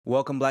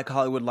Welcome, Black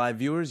Hollywood Live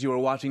viewers. You are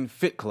watching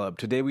Fit Club.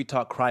 Today we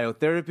talk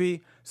cryotherapy,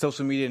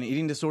 social media and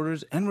eating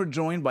disorders, and we're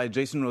joined by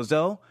Jason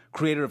Rosell,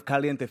 creator of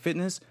Caliente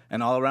Fitness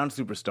and all-around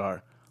superstar.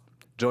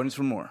 Join us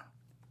for more.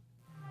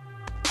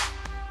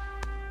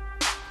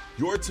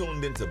 You're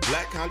tuned into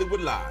Black Hollywood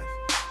Live,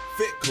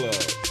 Fit Club.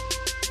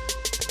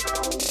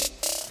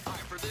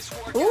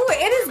 Ooh,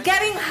 it is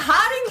getting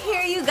hot in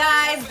here, you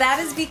guys. That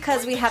is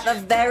because we have a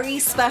very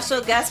special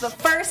guest. But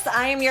first,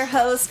 I am your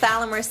host,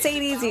 Fallon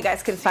Mercedes. You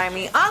guys can find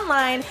me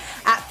online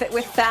at Fit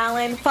with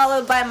Fallon,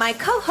 followed by my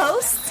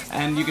co-host.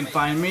 And you can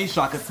find me,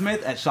 Shaka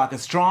Smith, at Shaka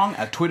Strong,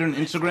 at Twitter and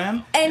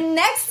Instagram. And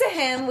next to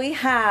him, we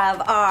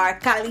have our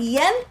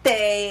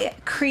Caliente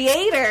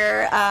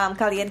creator,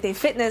 Caliente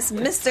Fitness,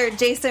 Mr.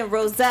 Jason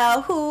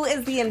Rosell, who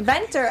is the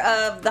inventor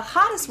of the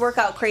hottest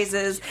workout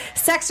crazes,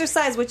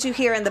 Sexercise, which you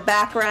hear in the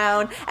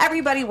background.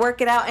 Everybody work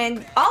it out,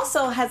 and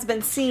also has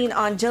been seen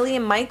on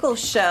Jillian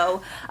Michaels'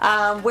 show,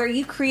 where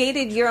you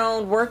created your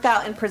own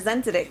workout and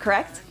presented it,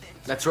 correct?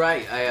 That's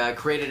right. I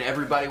created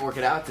Everybody Work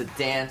It Out. It's a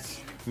dance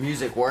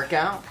music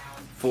workout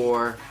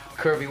for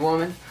curvy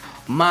women,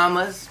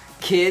 mamas,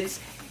 kids,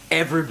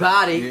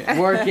 everybody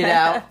work it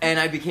out. And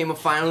I became a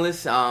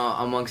finalist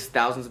amongst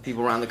thousands of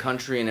people around the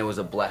country, and it was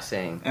a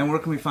blessing. And where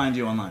can we find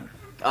you online?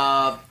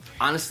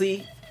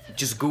 Honestly,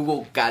 just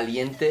Google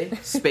Caliente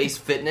Space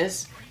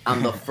Fitness.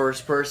 I'm the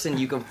first person.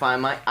 You can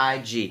find my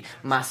IG,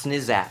 my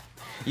Snizzap.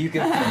 You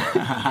can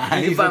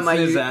find my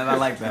I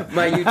like that.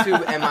 My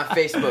YouTube and my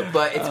Facebook.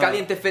 But it's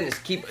Caliente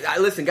Fitness.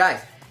 Listen, guys.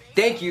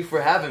 Thank you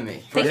for having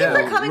me. Thank you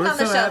for coming on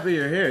the show. We're so happy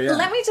you're here. Yeah.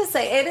 Let me just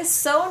say, it is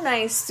so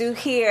nice to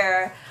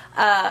hear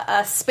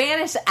a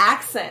Spanish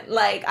accent.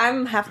 Like,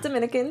 I'm half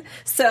Dominican,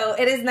 so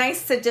it is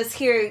nice to just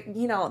hear,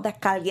 that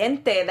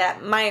caliente,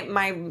 that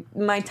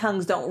my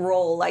tongues don't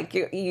roll like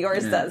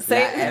yours does.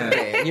 Say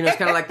it's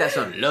kind of like that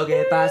song. Lo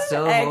que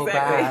pasó,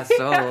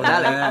 pasó.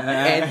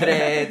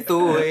 Entre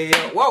tú y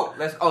yo.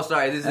 Whoa!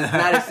 Sorry, this is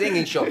not a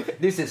singing show.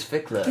 This is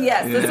Fit Club.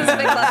 Yes, this is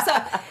Fit Club.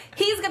 So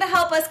he's going to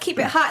help us keep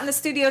it hot in the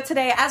studio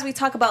today as we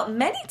talk about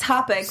many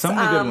topics. So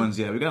many good ones,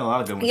 yeah. We got a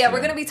lot of good ones. Yeah, we're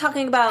going to be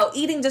talking about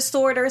eating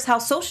disorders, how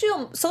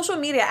social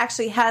media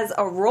actually has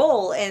a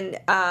role in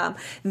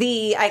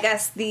the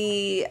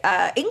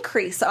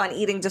increase on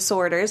eating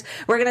disorders.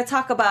 We're going to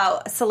talk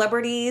about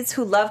celebrities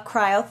who love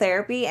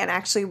cryotherapy and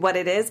actually what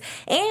it is,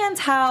 and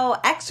how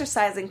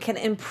exercising can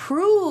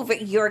improve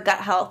your gut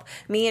health.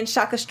 Me and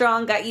Shaka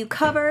Strong got you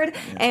covered,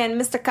 and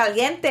Mr.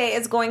 Caliente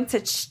is going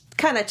to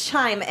kind of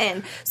chime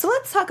in. So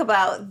let's talk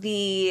about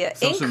the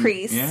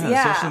increase.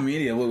 Yeah, social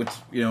media, which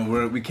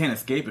we can't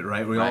escape it,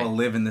 right? We all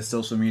live in this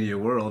social media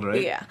world,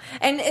 right? Yeah,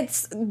 and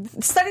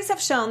studies have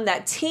shown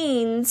that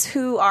teens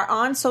who are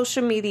on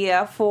social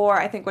media for,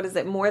 I think,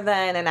 more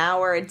than an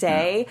hour a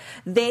day,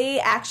 they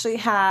actually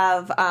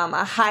have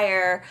a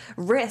higher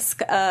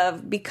risk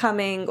of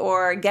becoming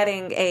or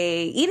getting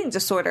a eating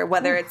disorder,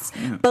 whether it's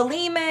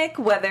bulimic,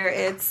 whether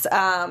it's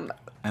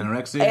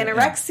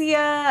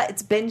anorexia,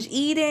 it's binge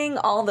eating,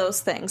 all those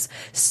things.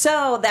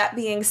 So that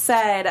being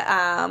said,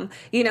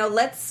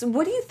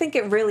 what do you think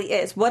it really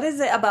is? What is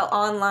it about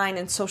online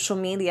and social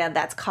media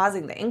that's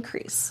causing the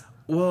increase?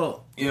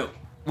 Well,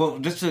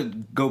 just to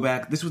go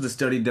back, this was a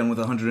study done with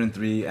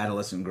 103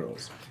 adolescent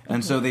girls.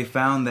 And so they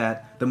found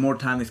that the more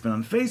time they spent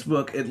on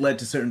Facebook, it led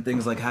to certain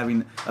things like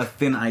having a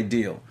thin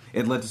ideal.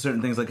 It led to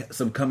certain things like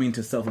succumbing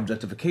to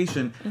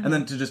self-objectification, and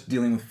then to just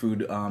dealing with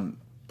food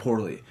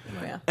poorly.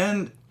 Oh, yeah.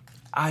 And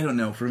I don't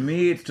know. For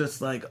me, it's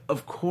just like,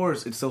 of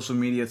course, it's social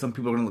media. Some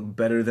people are going to look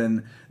better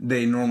than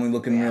they normally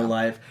look in real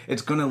life.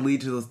 It's going to lead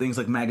to those things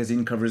like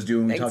magazine covers do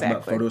when we talk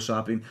about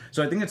photoshopping.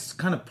 So I think it's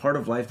kind of part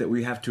of life that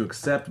we have to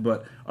accept,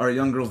 but our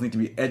young girls need to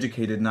be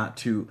educated not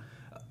to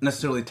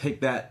necessarily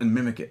take that and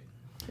mimic it.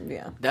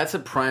 Yeah. That's a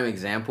prime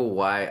example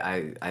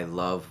why I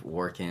love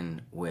working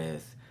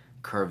with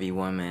curvy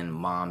women,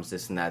 moms,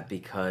 this and that,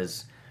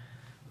 because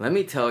let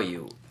me tell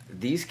you,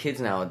 these kids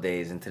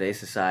nowadays in today's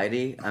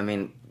society, I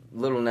mean,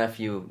 little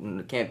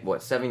nephew,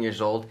 7 years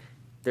old,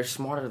 they're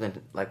smarter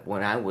than like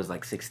when I was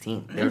like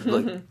 16.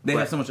 They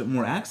have so much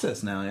more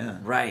access now, yeah.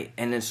 Right.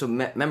 And then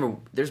remember,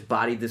 there's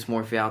body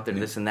dysmorphia out there,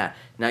 this and that.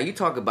 Now you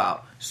talk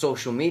about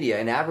social media,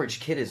 an average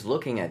kid is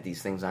looking at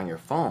these things on your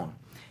phone.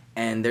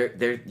 And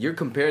you're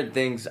comparing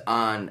things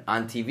on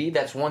TV,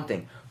 that's one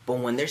thing. But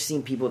when they're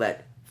seeing people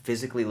that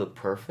physically look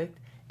perfect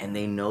and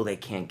they know they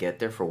can't get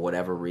there for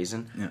whatever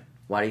reason,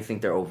 why do you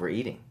think they're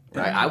overeating?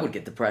 Right? I would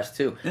get depressed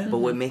too. Yeah. But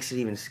what makes it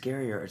even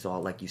scarier is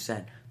all, like you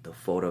said, the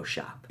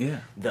Photoshop. Yeah.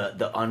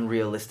 The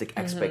unrealistic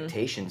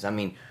expectations. I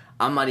mean,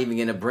 I'm not even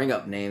going to bring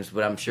up names,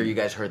 but I'm sure you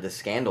guys heard the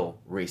scandal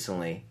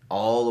recently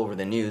all over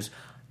the news.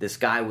 This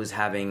guy was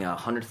having a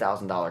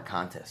 $100,000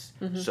 contest.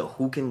 So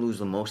who can lose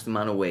the most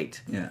amount of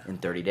weight in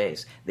 30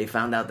 days? They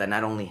found out that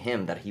not only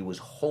him, that he was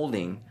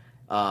holding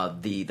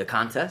the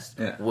contest,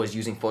 was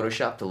using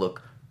Photoshop to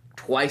look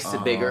twice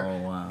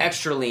bigger,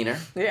 extra leaner.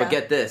 But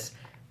get this.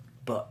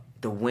 But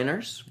the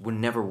winners were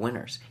never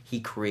winners. He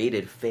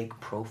created fake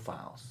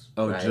profiles.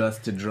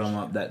 Just to drum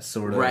up that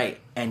sort of... Right,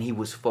 and he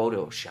was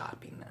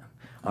photoshopping them.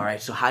 All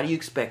right, so how do you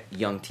expect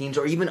young teens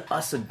or even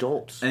us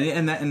adults?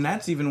 And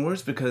that's even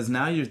worse because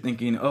now you're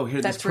thinking, oh,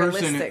 here's That's this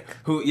person realistic.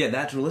 who,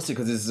 that's realistic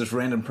because it's this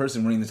random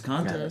person winning this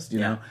contest, you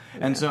know.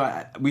 And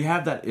so we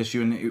have that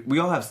issue, and we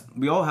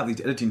all have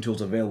these editing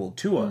tools available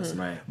to us.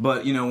 Right.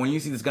 But when you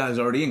see this guy who's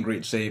already in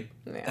great shape,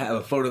 have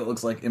a photo that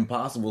looks like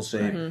impossible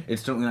shape,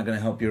 it's certainly not going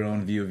to help your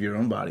own view of your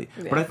own body.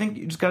 But I think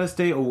you just got to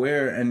stay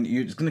aware, and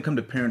you're just going to come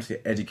to parents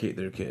to educate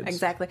their kids.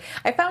 Exactly.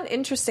 I found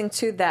interesting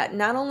too that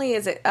not only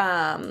is it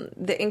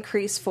the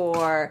increase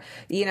for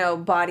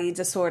body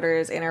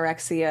disorders,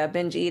 anorexia,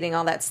 binge eating,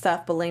 all that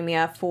stuff,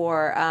 bulimia,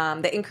 for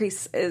the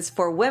increase is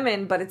for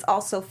women, but it's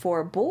also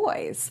for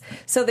boys.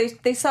 So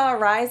they saw a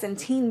rise in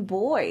teen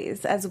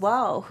boys as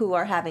well who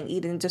are having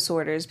eating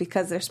disorders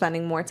because they're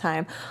spending more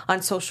time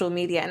on social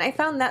media. And I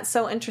found that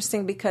so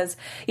interesting because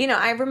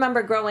I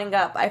remember growing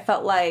up, I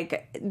felt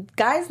like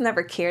guys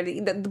never cared.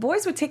 The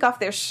boys would take off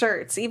their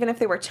shirts even if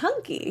they were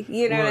chunky.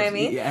 You know what I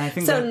mean? Yeah, I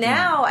think so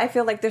now I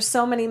feel like there's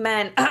so many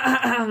men,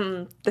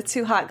 the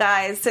two hot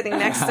guys sitting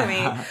next to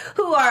me,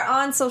 who are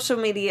on social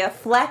media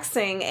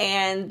flexing,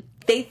 and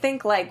they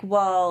think like,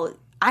 well,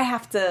 I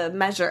have to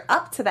measure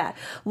up to that.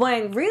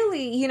 When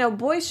really,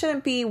 boys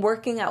shouldn't be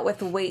working out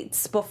with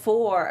weights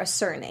before a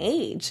certain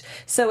age.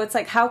 So it's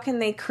like, how can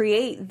they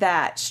create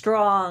that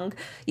strong,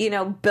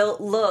 built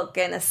look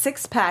and a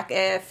six pack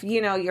if,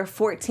 you're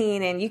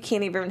 14 and you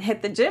can't even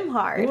hit the gym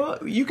hard?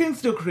 Well, you can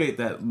still create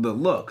the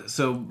look.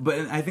 So, but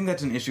I think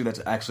that's an issue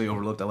that's actually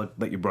overlooked. I like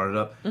that you brought it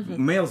up.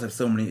 Males have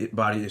so many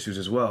body issues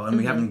as well, and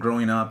we have them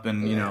growing up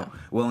and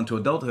well into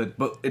adulthood,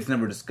 but it's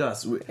never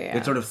discussed.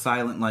 It's sort of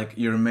silent, like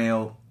you're a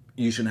male.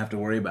 You shouldn't have to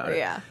worry about it.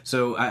 Yeah.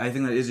 So I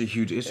think that is a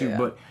huge issue. Yeah.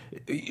 But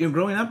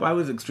growing up, I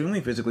was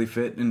extremely physically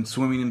fit, and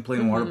swimming and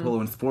playing water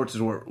polo and sports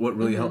is what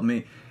really helped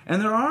me.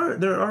 And there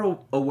are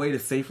a way to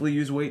safely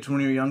use weights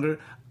when you're younger.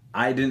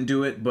 I didn't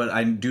do it, but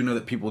I do know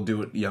that people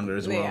do it younger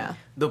as well. Yeah.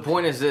 The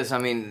point is this. I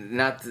mean,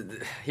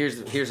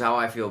 here's how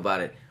I feel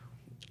about it.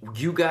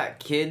 You got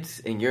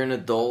kids, and you're an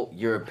adult.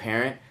 You're a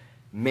parent.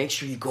 Make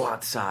sure you go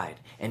outside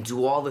and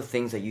do all the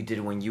things that you did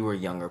when you were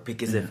younger.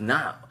 Because if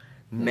not,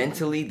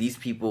 mentally, these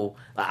people.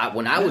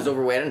 When I was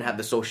overweight, I didn't have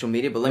the social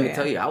media, but let me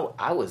tell you,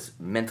 I was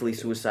mentally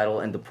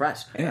suicidal and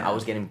depressed. Yeah. I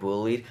was getting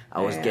bullied.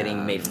 I was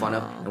getting made fun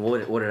of. And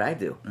what did I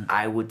do?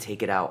 I would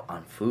take it out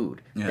on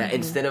food. Yeah.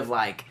 Instead of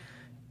like,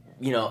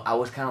 I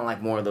was kind of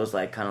like more of those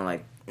like kind of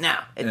like.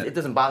 Nah, it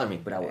doesn't bother me,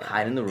 but I would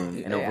hide in the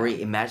room and overeat.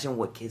 Imagine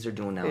what kids are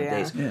doing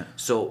nowadays. Yeah.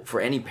 So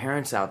for any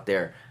parents out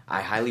there,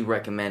 I highly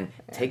recommend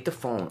take the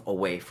phone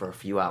away for a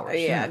few hours.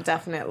 Yeah,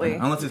 definitely.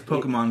 Unless it's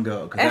Pokemon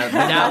Go, because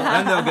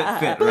then they'll get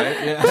fit,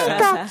 right? Yeah.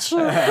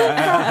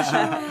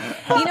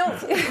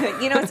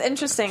 It's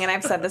interesting, and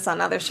I've said this on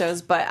other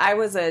shows, but I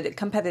was a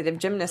competitive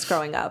gymnast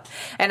growing up,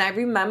 and I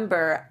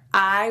remember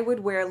I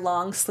would wear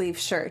long sleeve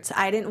shirts.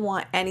 I didn't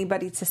want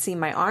anybody to see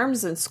my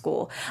arms in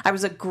school. I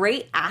was a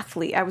great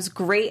athlete. I was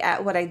great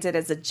at what I did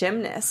as a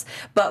gymnast.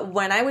 But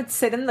when I would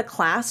sit in the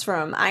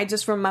classroom, I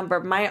just remember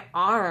my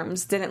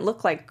arms didn't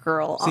look like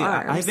girl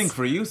arms. I think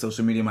for you,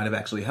 social media might have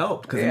actually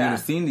helped because you would have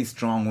seen these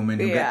strong women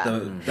who get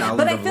the thousands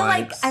but of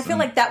likes. I feel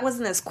like that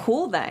wasn't as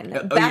cool then.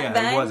 it Back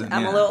then, wasn't,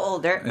 I'm a little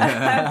older.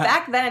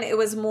 Back then, it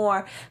was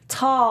more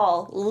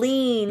tall,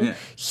 lean,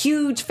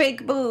 huge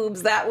fake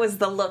boobs. That was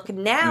the look.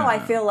 Now I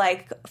feel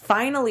like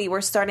finally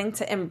we're starting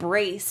to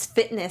embrace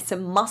fitness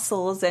and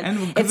muscles,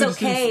 and it's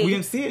okay. We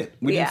didn't see it.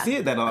 We didn't see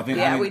it that often.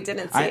 Yeah, we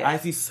didn't see it. I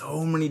see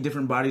so many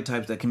different body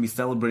types that can be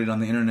celebrated on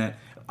the internet,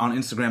 on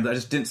Instagram, that I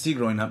just didn't see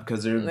growing up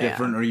because they're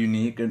different or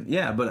unique. And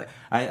but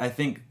I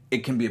think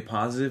it can be a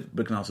positive,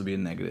 but it can also be a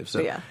negative. So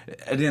at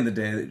the end of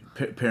the day,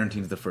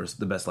 parenting is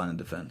the best line of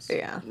defense.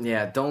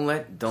 Yeah. Don't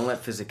let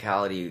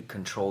physicality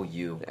control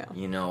you.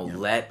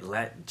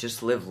 Let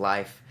just live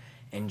life.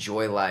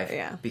 Enjoy life.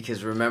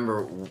 Because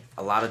remember,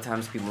 a lot of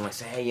times people might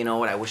say, hey, you know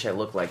what, I wish I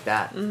looked like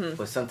that.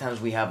 But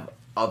sometimes we have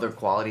other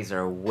qualities that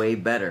are way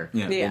better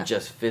than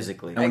just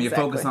physically. And when you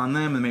focus on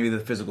them, and maybe the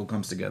physical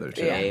comes together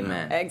too.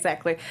 Amen.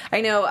 Exactly.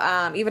 I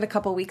know even a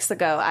couple weeks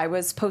ago, I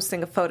was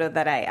posting a photo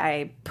that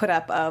I put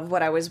up of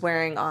what I was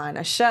wearing on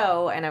a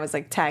show, and I was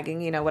like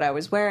tagging, what I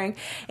was wearing.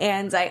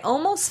 And I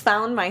almost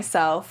found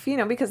myself,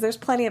 because there's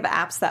plenty of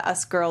apps that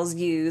us girls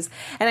use,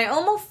 and I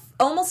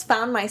almost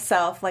found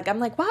myself like, I'm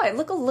like, wow, I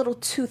look a little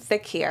too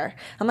thick here.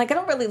 I'm like, I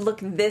don't really look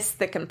this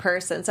thick in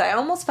person. So I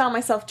almost found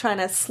myself trying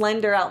to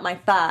slender out my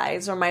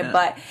thighs or my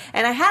butt.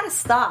 And I had to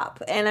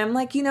stop. And I'm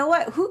like, you know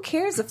what? Who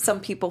cares if some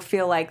people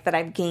feel like that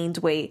I've gained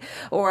weight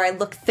or I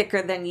look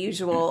thicker than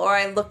usual or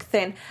I look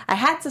thin? I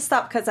had to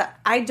stop because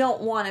I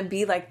don't want to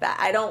be like that.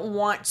 I don't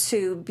want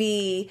to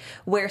be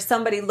where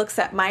somebody looks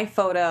at my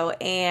photo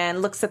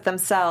and looks at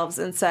themselves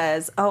and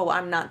says, oh,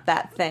 I'm not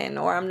that thin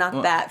or I'm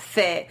not that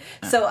fit.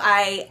 So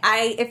I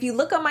if you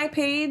look on my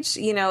page,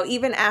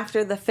 even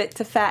after the Fit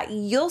to Fat,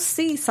 you'll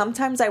see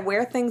sometimes I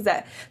wear things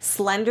that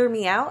slender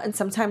me out, and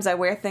sometimes I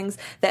wear things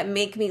that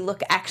make me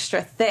look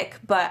extra thick.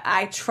 But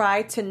I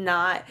try to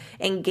not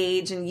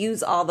engage and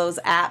use all those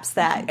apps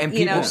that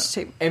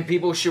and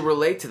people should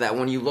relate to that.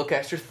 When you look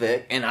extra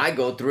thick, and I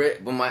go through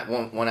it when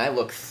I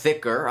look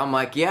thicker, I'm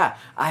like, yeah,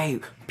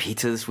 I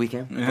pizza this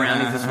weekend,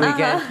 brownies this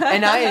weekend,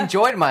 and I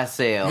enjoyed my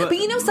sale.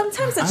 But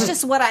sometimes it's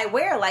just what I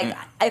wear. Like,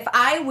 if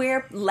I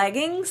wear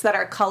leggings that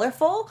are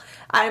colorful,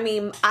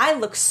 I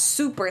look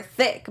super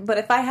thick. But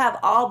if I have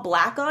all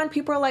black on,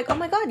 people are like, oh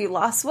my God, you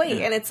lost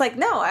weight. And it's like,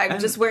 no, I'm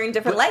just wearing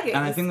different leggings.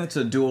 And I think that's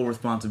a dual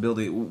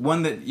responsibility.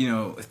 One that,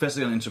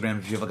 especially on Instagram,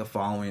 if you have like a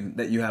following,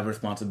 that you have a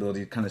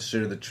responsibility to kind of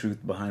share the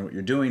truth behind what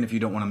you're doing if you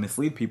don't want to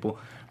mislead people.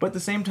 But at the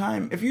same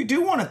time, if you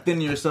do want to thin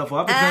yourself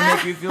up, it's going to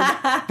make you feel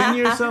thin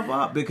yourself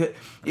up. Because,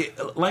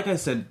 like I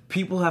said,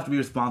 people have to be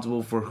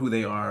responsible for who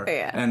they are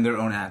and their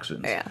own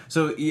actions. Yeah.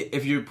 So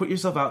if you put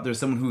yourself out there as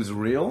someone who's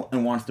real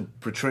and wants to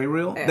portray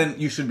real, then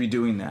you should be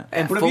doing that.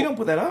 But if you don't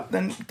put that up,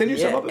 then thin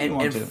yourself up if you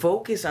want to. And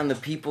focus on the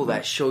people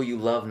that show you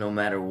love no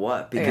matter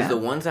what. Because the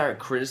ones that are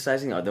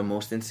criticizing are the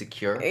most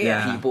insecure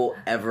people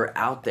ever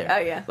out there. Oh,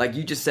 yeah. Like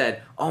you just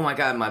said, oh my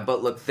God, my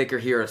butt looked thicker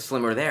here or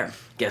slimmer there.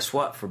 Guess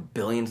what? For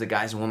billions of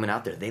guys and women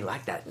out there, they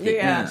like that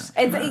thickness.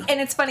 Yeah.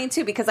 And it's funny,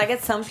 too, because I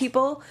get some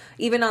people,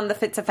 even on the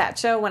Fit to Fat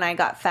show, when I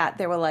got fat,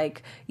 they were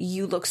like,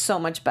 you look so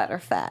much better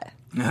fat.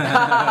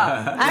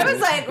 I was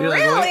like,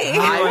 really?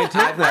 How do I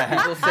take that?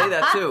 People say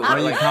that too. Are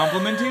you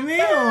complimenting me,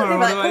 or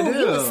what do I do?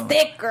 You was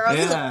thick, girl.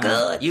 You look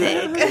good.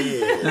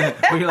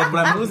 But you're like,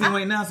 but I'm losing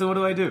weight now, so what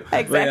do I do?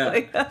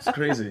 Exactly. It's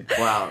crazy.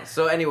 Wow.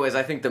 So anyways,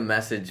 I think the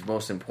message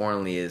most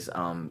importantly is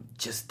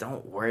just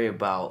don't worry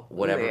about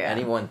whatever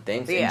anyone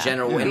thinks in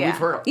general. And we've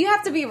heard you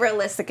have to be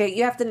realistic.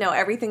 You have to know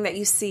everything that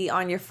you see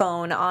on your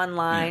phone,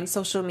 online,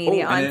 social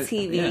media, on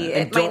TV.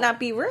 It might not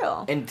be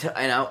real. And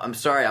I'm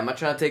sorry, I'm not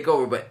trying to take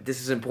over, but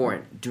this is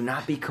important. Do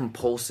not be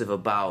compulsive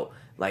about,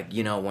 like,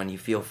 when you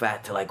feel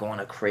fat, to like go on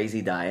a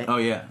crazy diet. Oh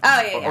yeah.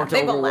 Or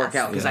to overwork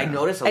out, because I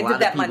notice a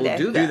lot of people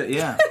do that.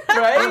 Yeah.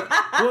 Right?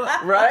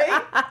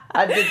 Right?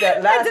 I did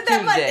that last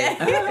Tuesday,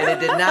 and it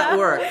did not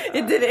work.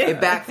 It didn't.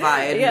 It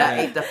backfired, and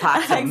I ate the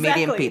pots of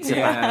medium pizza.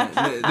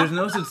 Yeah. There's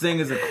no such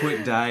thing as a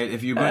quick diet.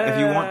 If you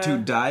want to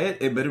diet,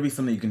 it better be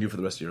something you can do for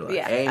the rest of your life.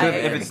 Yeah.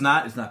 If it's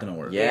not going to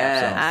work.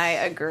 Yeah.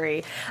 I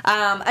agree.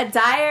 A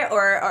diet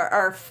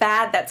or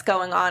fad that's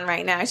going on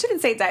right now, I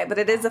shouldn't say diet, but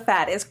it is a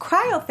fad, is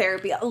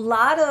cryotherapy. A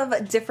lot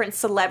of different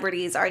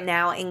celebrities are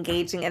now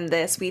engaging in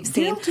this. We've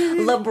seen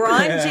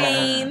LeBron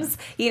James,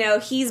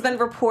 he's been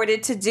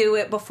reported to do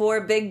it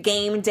before big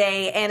game day.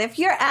 And if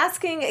you're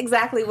asking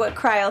exactly what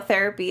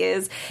cryotherapy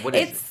is,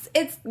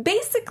 it's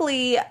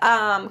basically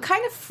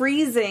kind of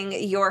freezing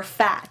your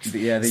fat.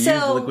 Yeah, they use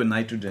liquid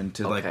nitrogen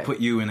to put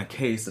you in a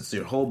case that's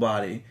your whole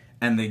body.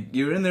 And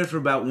you're in there for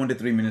about 1 to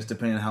 3 minutes,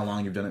 depending on how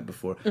long you've done it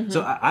before. Mm-hmm.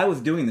 So I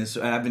was doing this.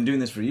 I've been doing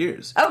this for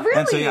years. Oh, really?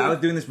 And so I was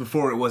doing this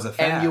before it was a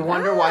fad. And you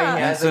wonder why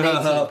he has an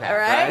 18-pack,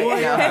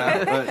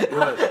 right?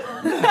 Well,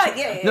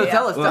 No,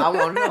 tell us. I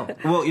want to know.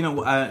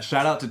 Well,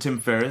 shout out to Tim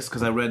Ferriss,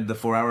 because I read The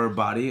 4-Hour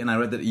Body, and I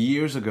read that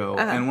years ago.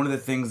 And one of the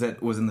things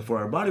that was in The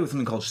 4-Hour Body was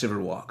something called shiver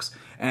walks.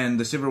 And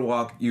the shiver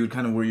walk, you would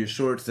kind of wear your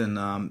shorts and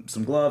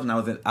some gloves. And I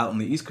was out on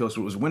the East Coast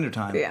where it was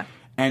wintertime. Yeah.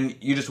 And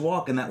you just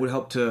walk, and that would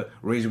help to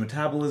raise your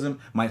metabolism,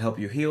 might help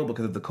you heal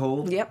because of the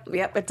cold. Yep,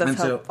 it does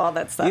help all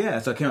that stuff. Yeah,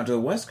 so I came out to the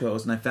West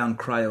Coast, and I found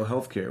Cryo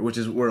Healthcare, which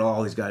is where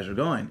all these guys are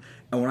going.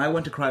 And when I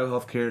went to Cryo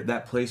Healthcare,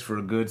 that place for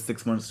a good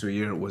 6 months to a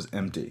year was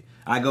empty.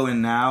 I go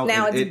in now.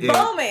 Now it's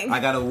booming. I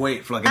got to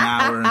wait for like an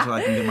hour until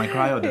I can get my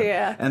cryo done.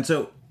 Yeah. And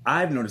so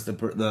I've noticed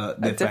the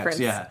effects.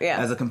 Yeah.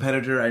 As a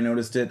competitor, I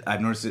noticed it. I've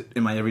noticed it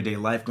in my everyday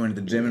life, going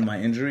to the gym and my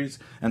injuries.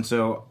 And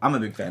so I'm a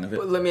big fan of it.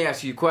 But let me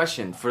ask you a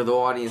question for the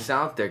audience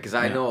out there, because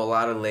I know a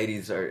lot of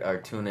ladies are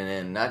tuning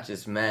in, not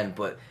just men,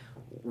 but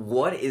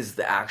what is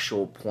the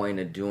actual point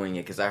of doing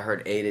it? Because I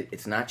heard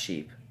it's not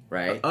cheap.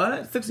 Right?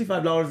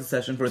 $65 a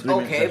session for a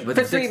 3-minute session. But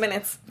for 3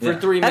 minutes. For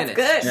 3 minutes.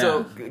 That's good.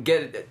 So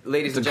get it,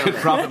 ladies and gentlemen.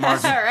 Good profit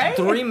margin. All right.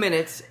 3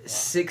 minutes,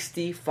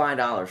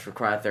 $65 for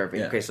cryotherapy.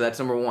 Yeah. Okay, so that's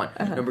number one.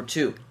 Number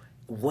two,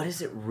 what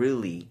is it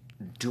really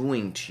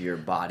doing to your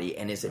body,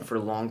 and is it for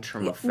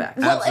long-term effects?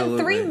 Well, Absolutely.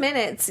 in 3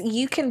 minutes,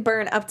 you can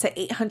burn up to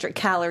 800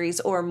 calories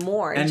or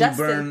more. And just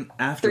you burn in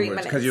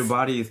afterwards because your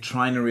body is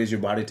trying to raise your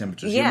body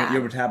temperature. So Yeah.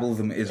 your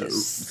metabolism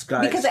is sky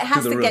because it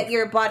has to roof. get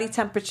your body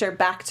temperature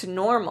back to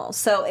normal.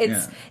 So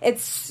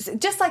it's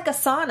just like a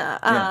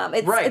sauna.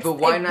 But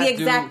why not the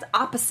exact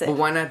opposite? But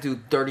why not do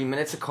 30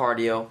 minutes of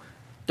cardio,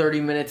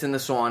 30 minutes in the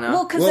sauna?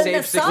 Well, because in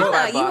the save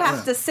sauna, $65 you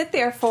have to sit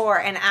there for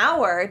an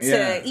hour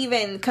to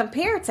even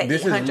compare to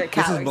 800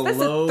 calories. This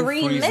is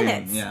 3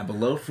 minutes. Yeah,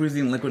 below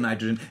freezing liquid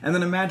nitrogen. And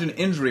then imagine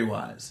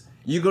injury-wise.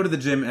 You go to the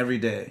gym every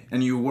day,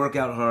 and you work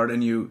out hard,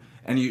 and you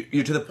and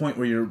you're to the point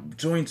where your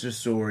joints are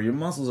sore, your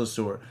muscles are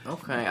sore.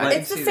 Okay, Like,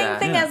 It's the same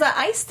thing as an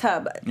ice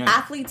tub. Yeah.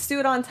 Athletes do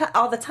it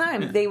all the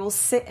time. They will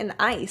sit in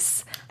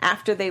ice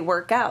after they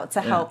work out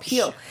to help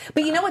heal.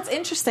 But you know what's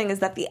interesting is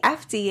that the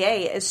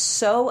FDA is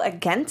so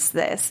against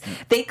this.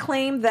 They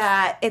claim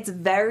that it's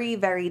very,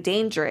 very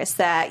dangerous,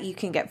 that you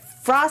can get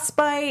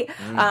frostbite,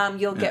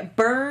 you'll get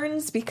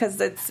burns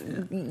because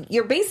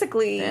you're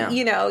basically,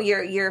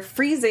 you're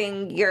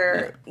freezing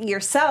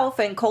yourself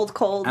in cold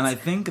and I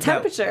think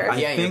temperature.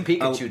 Your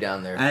Pikachu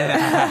down there.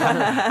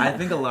 I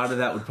think a lot of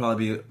that would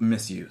probably be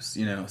misuse.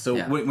 So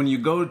when you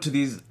go to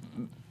these.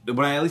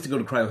 When I at least go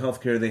to cryo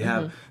healthcare, they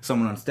have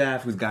someone on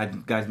staff who's guides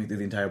me through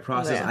the entire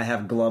process. Yeah. I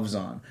have gloves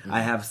on. I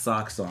have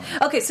socks on.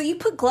 Okay, so you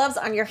put gloves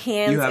on your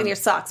hands and your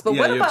socks, but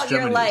what about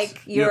your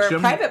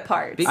private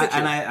parts?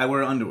 I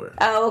wear underwear.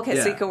 Oh,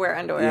 okay, so you can wear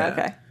underwear. Yeah.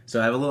 Okay.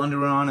 So I have a little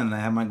underwear on, and I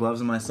have my gloves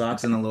and my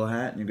socks and a little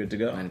hat, and you're good to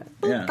go.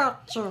 Yeah.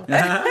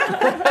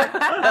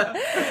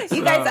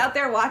 You guys out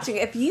there watching,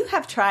 if you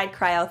have tried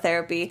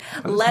cryotherapy,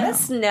 let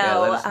us know. Yeah,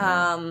 let us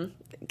know.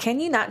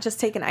 Can you not just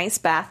take an ice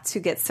bath to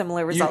get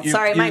similar results? you-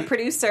 Sorry, you- my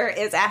producer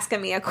is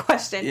asking me a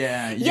question.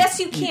 Yeah, Yes,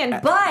 you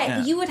can, but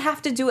yeah. you would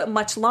have to do it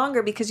much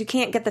longer because you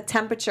can't get the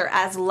temperature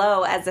as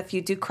low as if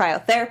you do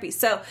cryotherapy.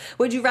 So,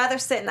 would you rather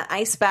sit in an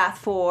ice bath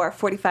for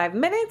 45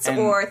 minutes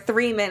or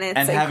 3 minutes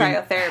in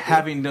cryotherapy?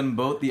 Having done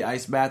both, the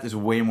ice bath is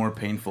way more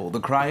painful. The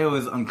cryo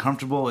is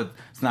uncomfortable.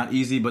 It's not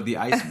easy, but the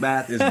ice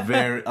bath is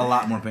a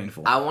lot more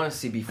painful. I want to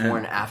see before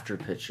and after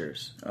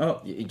pictures.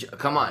 Oh.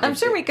 Come on. I'm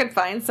sure we could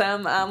find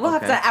some. We'll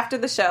have to, after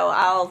the show,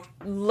 I'll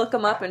look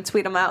them up and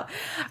tweet them out.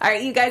 All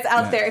right, you guys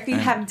out there, if you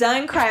have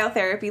done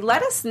cryotherapy,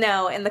 let us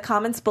know in the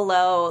comments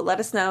below. Let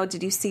us know,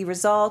 did you see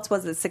results?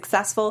 Was it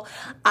successful?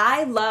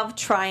 I love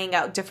trying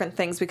out different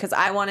things because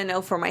I want to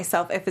know for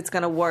myself if it's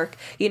going to work.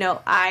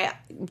 I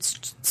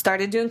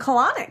started doing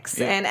colonics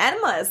and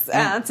enemas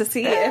to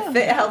see if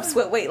it helps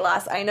with weight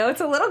loss. I know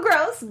it's a little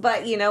gross,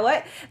 but you know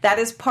what? That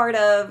is part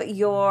of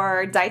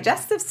your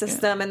digestive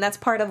system, and that's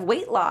part of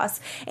weight loss.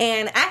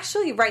 And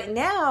actually, right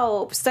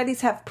now,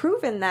 studies have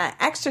proven that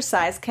exercise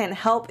can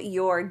help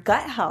your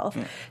gut health.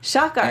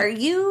 Shaka, are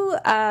you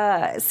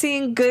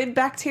seeing good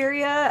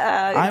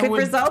bacteria, good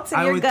results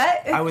in your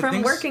gut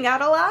from working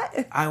out a lot?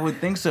 I would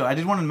think so. I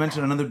did want to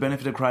mention another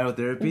benefit of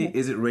cryotherapy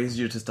is it raises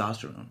your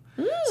testosterone.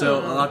 So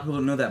a lot of people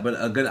don't know that, but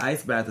a good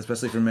ice bath,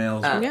 especially for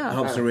males,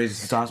 helps to raise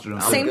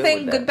testosterone. Same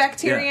thing, good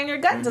bacteria in your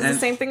gut does the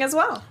same thing as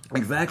well.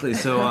 Exactly.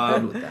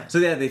 So,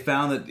 they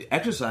found that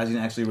exercising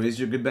actually raises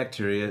your good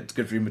bacteria. It's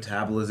good for your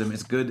metabolism.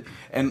 It's good,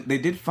 and they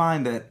did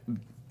find that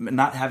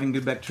not having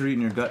good bacteria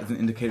in your gut is an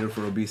indicator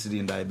for obesity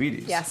and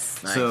diabetes.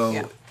 Yes. Nice.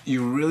 So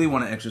you really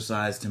want to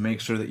exercise to make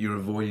sure that you're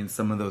avoiding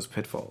some of those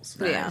pitfalls.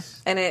 Yeah,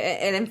 and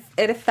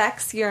it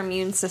affects your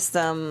immune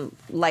system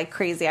like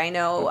crazy. I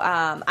know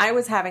I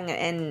was having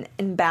an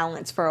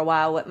imbalance for a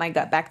while with my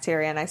gut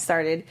bacteria, and I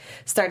started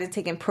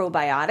taking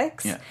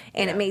probiotics,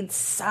 and it made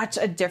such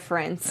a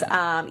difference,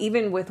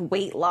 even with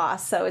weight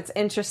loss. So it's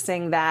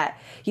interesting that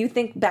you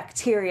think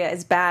bacteria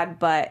is bad,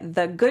 but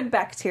the good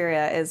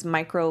bacteria is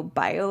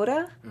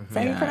microbiota. Is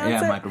that how you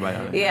pronounce it?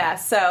 Microbiota. Yeah,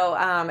 so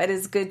it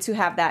is good to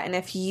have that, and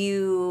if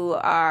you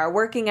are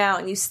working out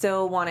and you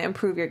still want to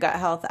improve your gut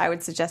health, I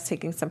would suggest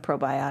taking some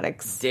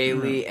probiotics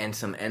daily and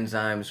some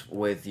enzymes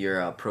with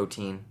your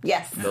protein.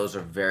 Yes. Those are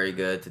very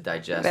good to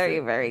digest. Very,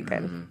 very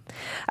good.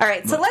 All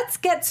right, so let's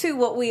get to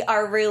what we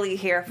are really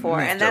here for,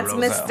 and that's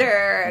Roselle.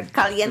 Mr.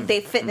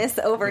 Caliente Fitness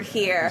over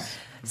here.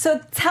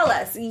 So tell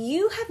us,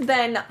 you have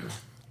been...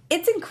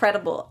 It's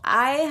incredible.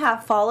 I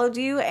have followed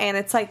you, and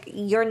it's like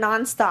you're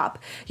nonstop.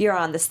 You're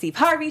on the Steve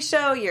Harvey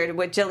Show. You're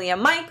with Jillian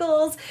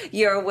Michaels.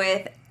 You're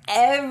with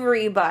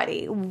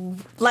everybody.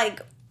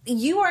 Like,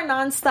 you are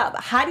nonstop.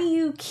 How do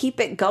you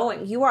keep it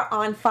going? You are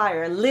on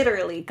fire,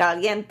 literally,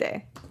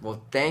 caliente.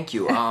 Well, thank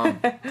you.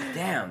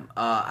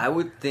 I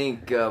would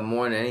think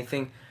more than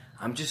anything,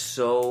 I'm just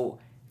so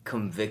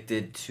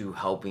convicted to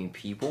helping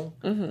people.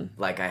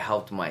 Like I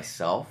helped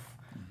myself.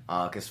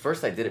 Because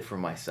first I did it for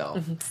myself.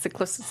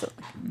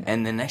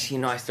 And the next thing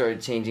you know, I started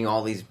changing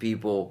all these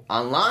people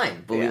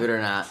online, believe it or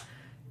not.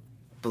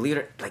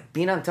 Like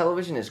being on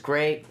television is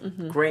great.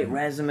 Great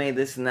resume,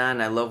 this and that.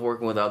 And I love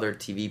working with other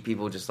TV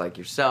people just like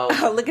yourself.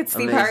 Oh, look at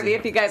Steve Harvey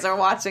if you guys are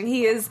watching.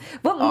 He is,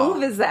 what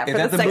move is that for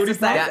the booty exercise?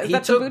 pop? Yeah, Is he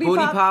that the took booty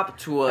Booty pop? Pop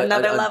to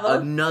Another level?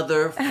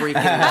 another freaking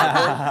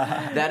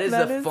level. That is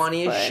That the is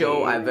funniest funny.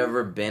 show I've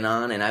ever been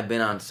on. And I've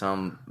been on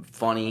some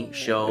funny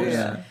shows.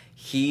 Yeah.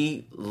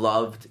 He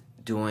loved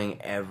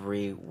doing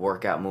every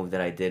workout move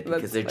that I did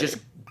because That's they're funny. just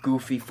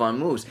goofy, fun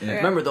moves.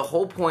 Remember, the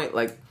whole point,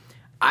 like,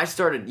 I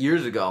started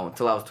years ago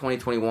until I was 20,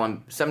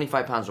 21,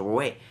 75 pounds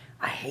overweight.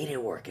 I hated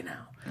working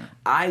out.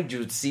 I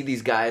would see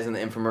these guys in the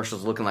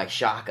infomercials looking like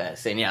Shaka,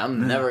 saying,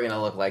 I'm never going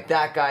to look like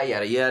that guy,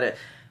 yada, yada.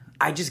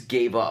 I just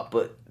gave up.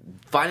 But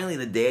finally,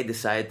 the day I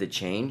decided to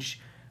change,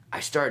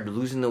 I started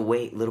losing the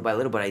weight little by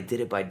little, but I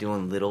did it by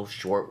doing little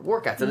short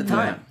workouts at a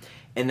time.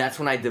 And that's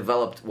when I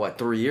developed,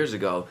 3 years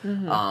ago,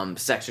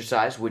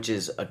 Sexercise, which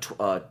is a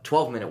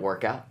 12-minute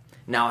workout.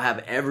 now have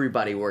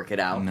everybody work it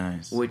out,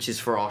 Nice. which is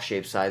for all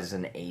shapes, sizes,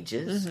 and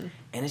ages.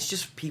 And it's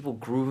just people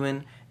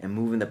grooving and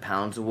moving the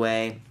pounds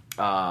away.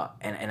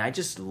 And I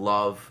just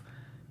love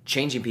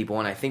changing people.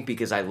 And I think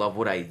because I love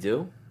what I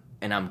do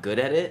and I'm good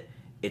at it,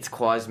 it's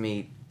caused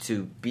me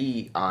to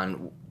be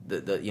on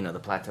the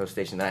plateau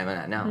station that I'm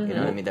at now. You know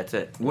what I mean? That's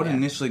it. What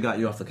initially got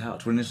you off the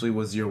couch? What initially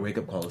was your wake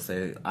up call to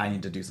say, I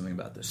need to do something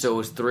about this? So it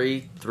was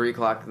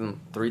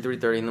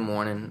 3:30 in the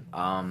morning.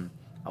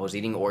 I was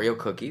eating Oreo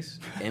cookies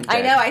in bed.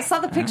 I know. I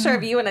saw the picture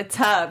of you in a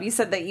tub. You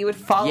said that you would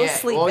fall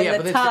asleep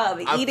in the tub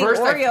eating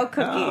Oreo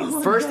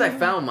cookies. First, I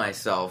found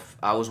myself.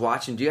 I was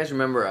watching. Do you guys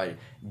remember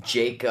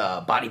Jake,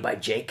 Body by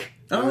Jake?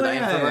 Remember the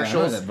infomercials? I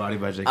know that Body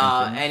by Jake.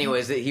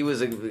 Anyways, he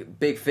was a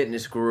big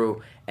fitness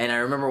guru, and I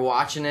remember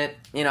watching it.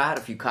 You know, I had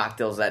a few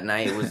cocktails that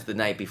night. It was the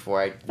night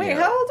before I. Wait,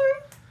 how old are you?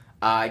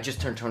 I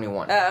just turned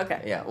 21. Oh,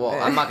 okay. Yeah. Well,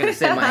 I'm not going to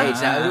say my age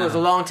now. It was a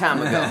long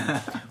time ago.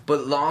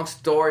 But long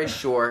story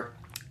short,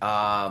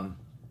 I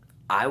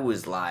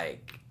was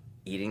like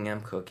eating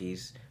them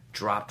cookies,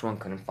 dropped one,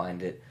 couldn't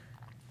find it.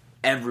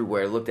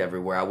 Everywhere, looked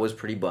everywhere. I was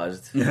pretty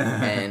buzzed,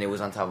 and it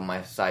was on top of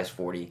my size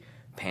 40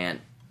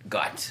 pant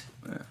gut.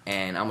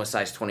 And I'm a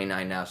size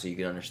 29 now, so you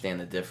can understand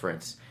the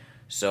difference.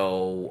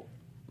 So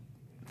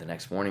the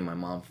next morning, my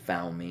mom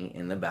found me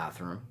in the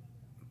bathroom,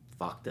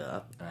 fucked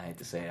up, and I hate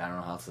to say it, I don't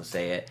know how else to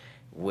say it,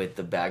 with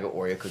the bag of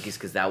Oreo cookies,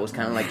 because that was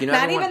kind of like, you know,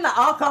 not even the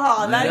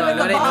alcohol, not even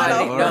the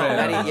bottle.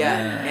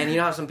 Yeah. And you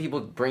know how some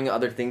people bring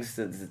other things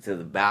to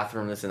the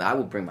bathroom, and I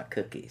would bring my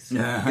cookies,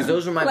 because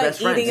those are my like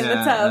best friends. eating in the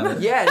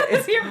tub. Yeah,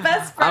 it's your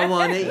best friend. I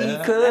want to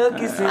eat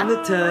cookies in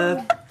the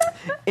tub.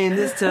 In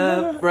this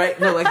tub, right?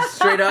 No, like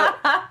straight up.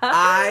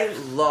 I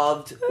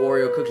loved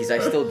Oreo cookies. I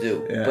still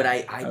do. Yeah, but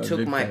I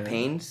took my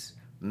pains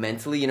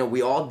mentally. You know,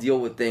 we all deal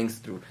with things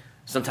through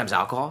sometimes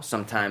alcohol,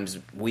 sometimes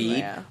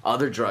weed,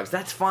 other drugs.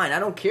 That's fine. I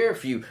don't care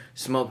if you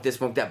smoke this,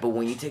 smoke that. But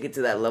when you take it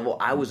to that level,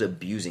 I was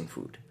abusing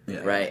food,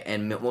 right?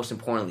 And most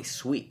importantly,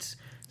 sweets.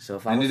 So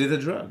if it is a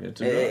drug.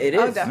 It is.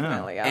 Oh,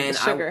 definitely. Yeah. And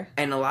sugar.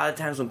 And a lot of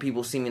times when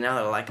people see me now,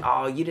 they're like,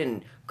 "Oh, you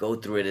didn't go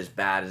through it as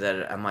bad as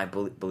that." I might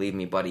believe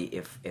me, buddy.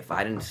 If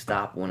I didn't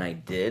stop when I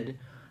did,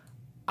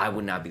 I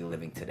would not be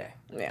living today.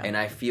 Yeah. And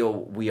I feel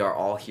we are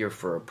all here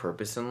for a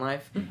purpose in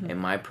life, and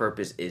my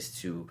purpose is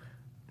to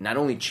not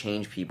only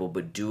change people,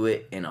 but do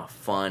it in a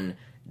fun,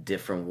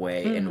 different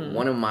way. And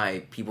one of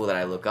my people that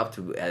I look up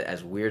to,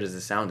 as weird as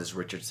it sounds, is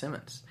Richard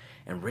Simmons.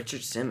 And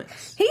Richard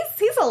Simmons,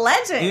 he's a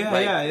legend.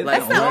 Yeah,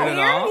 that's not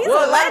weird. He's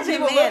a legend,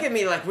 people man. look at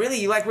me like, really,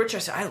 you like Richard? I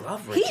said, I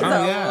love Richard. He's a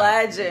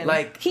legend.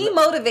 Like, he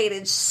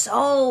motivated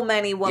so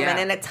many women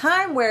in a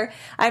time where,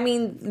 I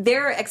mean,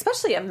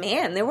 especially a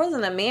man. There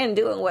wasn't a man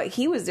doing what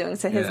he was doing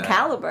to his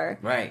caliber.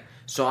 Right.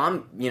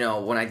 So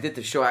when I did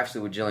the show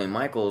actually with Jillian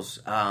Michaels,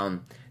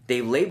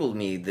 they labeled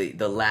me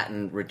the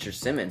Latin Richard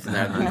Simmons, and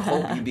I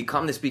hope you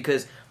become this,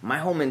 because my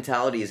whole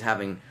mentality is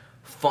having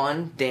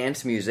fun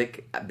dance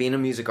music. Being a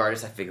music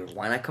artist, I figured,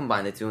 why not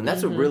combine the two? And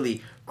that's what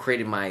really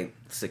created my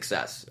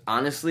success.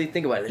 Honestly,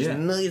 think about it. There's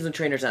millions of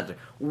trainers out there,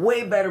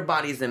 way better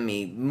bodies than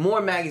me, more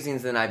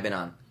magazines than I've been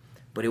on.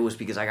 But it was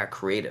because I got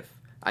creative.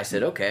 I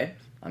said, okay,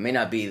 I may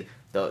not be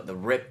the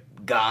ripped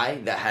guy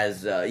that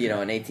has an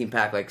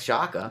 18-pack like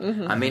Shaka.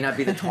 I may not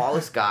be the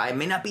tallest guy. I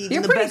may not be even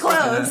You're the pretty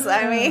best. close.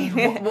 I mean,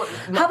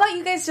 how about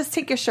you guys just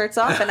take your shirts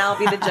off and I'll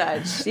be the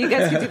judge? You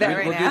guys can do that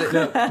right now.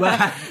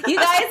 You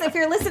guys, if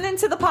you're listening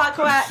to the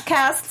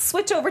podcast,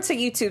 switch over to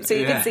YouTube so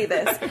you can see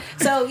this.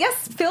 So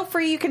yes, feel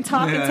free. You can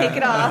talk and take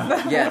it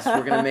off. Yes,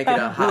 we're gonna make it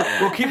a hot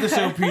one. We'll keep the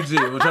show PG.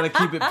 We'll try to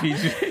keep it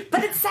PG.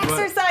 But it's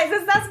exercise.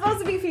 It's not supposed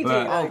to be PG.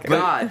 Oh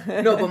God,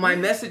 no! But my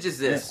message is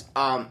this: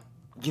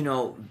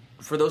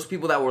 for those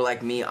people that were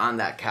like me on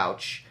that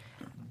couch,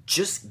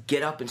 just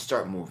get up and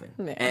start moving.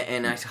 Yeah.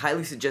 And I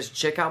highly suggest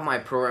check out my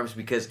programs,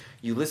 because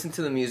you listen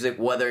to the music,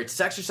 whether it's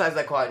exercise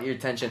that caught your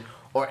attention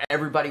or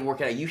everybody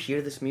working out. You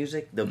hear this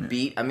music, the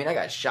beat. I mean, I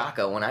got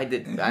Shaka when I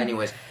did.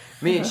 Anyways,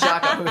 me and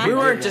Shaka, we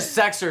weren't just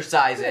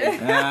exercising.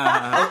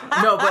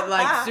 No, but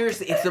like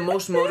seriously, it's the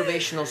most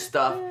motivational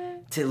stuff.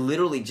 To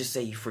literally just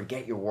say you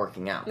forget you're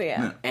working out.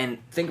 Yeah. And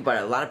think about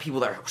it. A lot of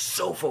people that are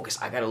so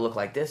focused, I got to look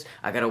like this,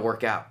 I got to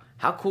work out.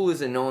 How cool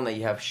is it knowing that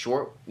you have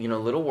short,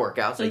 little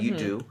workouts that you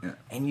do,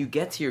 and you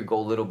get to your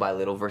goal little by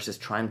little versus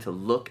trying to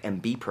look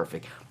and be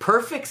perfect.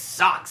 Perfect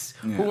sucks.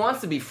 Yeah. Who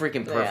wants to be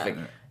freaking perfect?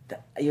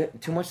 Yeah.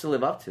 Too much to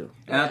live up to.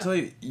 And I'll tell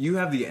you, you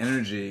have the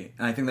energy,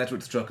 and I think that's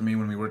what struck me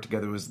when we worked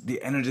together, was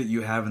the energy that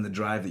you have and the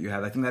drive that you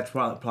have. I think that's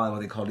probably why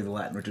they called you the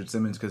Latin Richard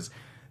Simmons, because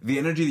the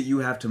energy that you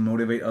have to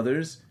motivate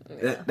others,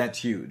 that's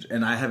huge.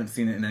 And I haven't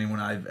seen it in anyone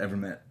I've ever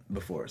met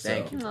before. So.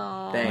 Thank you.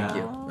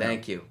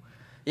 Thank you.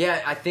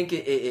 Yeah, I think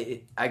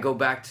I go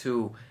back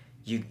to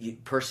you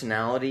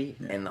personality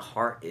and the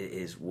heart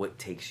is what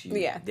takes you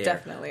there.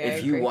 Definitely.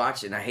 If you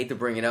watch, and I hate to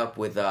bring it up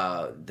with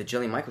the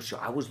Jillian Michaels show,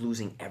 I was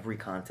losing every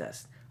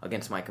contest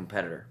against my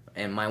competitor,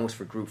 and mine was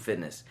for group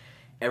fitness.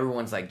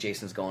 Everyone's like,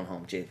 Jason's going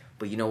home.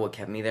 But you know what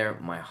kept me there?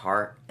 My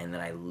heart, and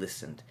then I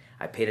listened.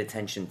 I paid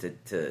attention to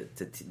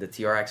the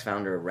TRX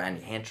founder,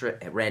 Randy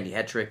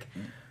Hetrick,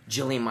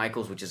 Jillian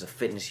Michaels, which is a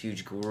fitness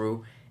huge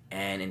guru,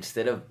 And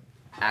instead of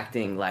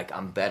acting like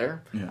I'm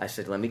better, I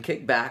said, let me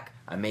kick back.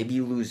 I may be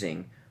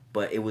losing,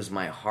 but it was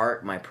my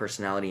heart, my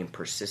personality, and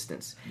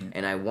persistence.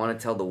 And I want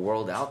to tell the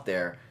world out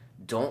there,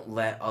 don't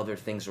let other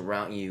things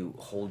around you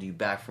hold you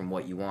back from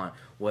what you want.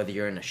 Whether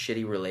you're in a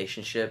shitty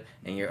relationship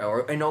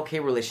or an okay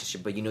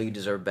relationship, but you know you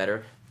deserve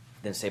better,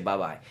 then say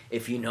bye-bye.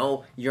 If you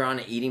know you're on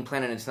an eating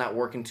plan and it's not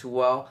working too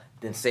well,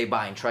 then say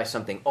bye and try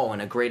something. Oh,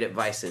 and a great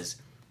advice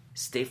is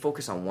stay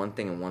focused on one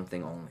thing and one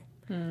thing only.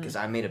 Because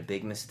I made a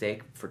big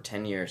mistake for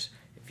 10 years.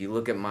 If you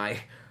look at my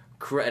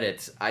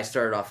credits, I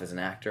started off as an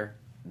actor.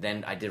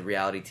 Then I did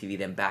reality TV,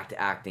 then back to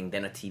acting,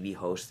 then a TV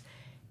host.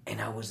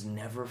 And I was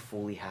never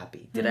fully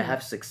happy. Did I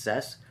have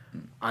success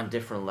on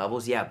different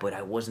levels? Yeah, but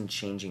I wasn't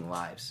changing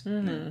lives.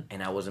 And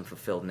I wasn't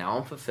fulfilled. Now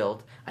I'm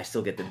fulfilled. I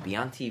still get to be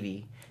on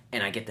TV,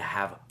 and I get to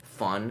have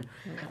fun.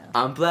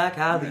 I'm Black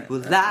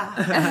Hollywood Live.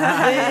 From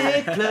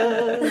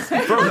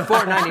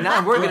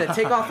 $4.99, we're going to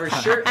take off her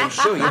shirt and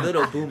show you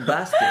little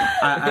boombastic.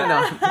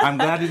 I'm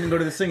glad you didn't go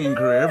to the singing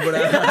career, but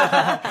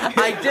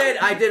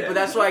I did, but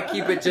that's why I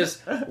keep it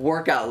just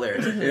workout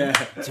lyrics.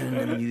 Turn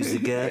the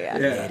music up,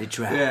 let it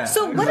drop. Yeah.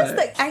 So what is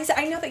the?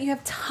 I know that you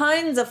have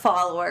tons of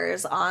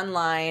followers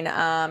online,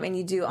 and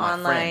you do My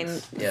online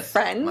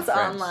friends.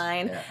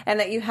 online, Yeah. and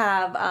that you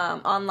have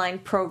online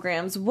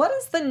programs. What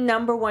is the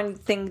number one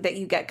thing that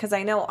you get? Because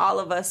I know all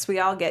of us, we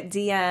all get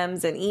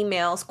DMs and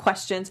emails,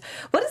 questions.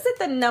 What is it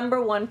the number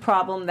one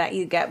problem that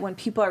you get when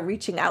people are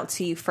reaching out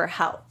to you for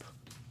help?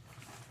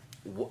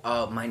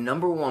 My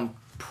number one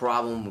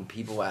problem when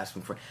people ask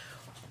me for...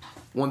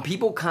 When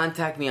people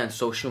contact me on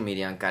social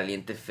media, on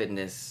Caliente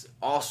Fitness,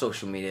 all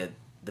social media,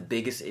 the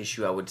biggest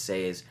issue I would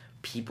say is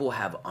people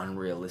have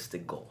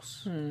unrealistic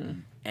goals.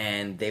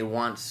 And they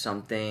want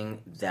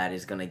something that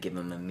is going to give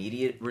them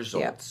immediate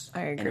results.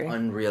 Yep, I agree. And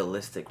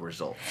unrealistic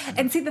results.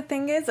 And see, the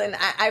thing is, and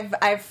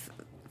I've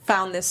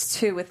found this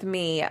too with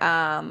me.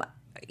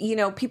 You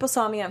know, people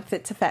saw me on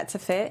Fit to Fat to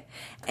Fit,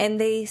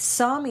 and they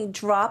saw me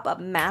drop a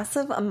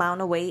massive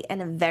amount of weight in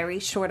a very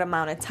short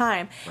amount of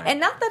time. Right. And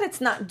not that it's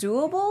not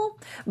doable,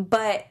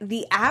 but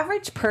the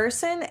average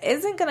person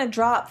isn't going to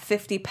drop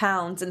 50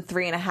 pounds in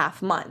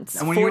 3.5 months.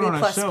 And when 40 you're on a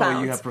plus show,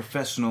 pounds. you have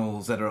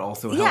professionals that are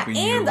also Yeah, helping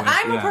you. and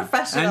I'm a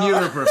professional. And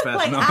you're a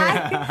professional.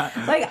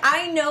 like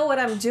I know what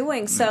I'm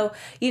doing. So,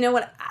 you know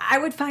what? I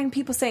would find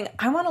people saying,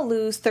 I want to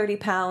lose 30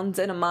 pounds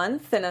in a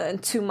month, in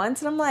 2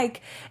 months. And I'm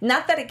like,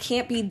 not that it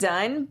can't be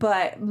done,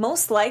 but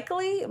most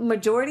likely,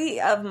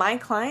 majority of my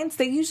clients,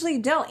 they usually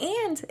don't.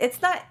 And it's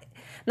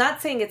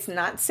not saying it's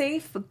not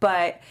safe,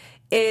 but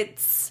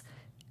it's...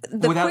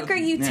 The quicker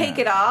you take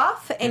it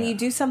off and you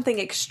do something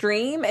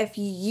extreme, if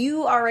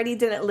you already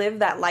didn't live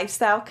that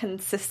lifestyle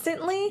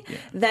consistently,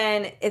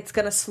 then it's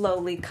going to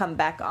slowly come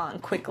back on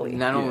quickly.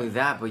 Not only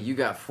that, but you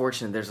got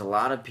fortunate. There's a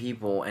lot of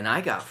people, and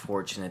I got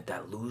fortunate,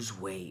 that lose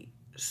weight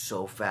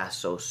so fast,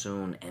 so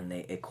soon, and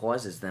it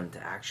causes them to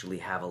actually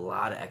have a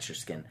lot of extra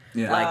skin.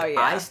 Yeah. Like,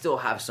 I still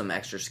have some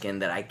extra skin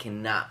that I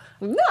cannot...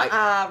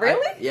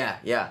 Really?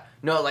 Yeah.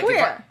 No, like,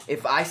 Where?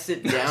 if I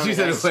sit down She and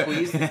said I it where?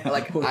 squeeze,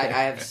 like,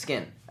 I have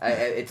skin.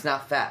 It's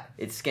not fat.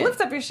 It's skin. Lift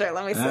up your shirt.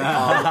 Let me see.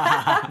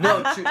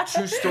 No,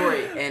 true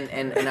story.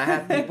 And I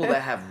have people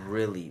that have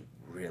really,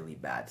 really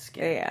bad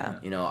skin. Yeah.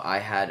 You know, I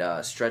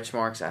had stretch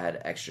marks. I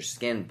had extra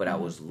skin, but I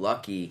was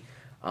lucky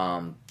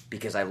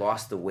because I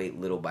lost the weight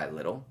little by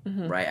little,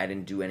 right? I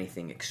didn't do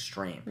anything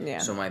extreme. Yeah.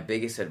 So my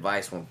biggest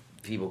advice when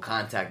people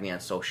contact me on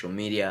social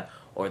media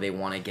or they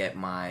want to get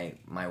my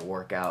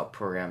workout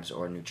programs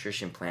or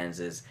nutrition plans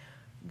is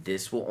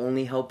this will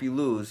only help you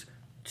lose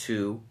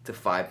 2 to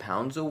 5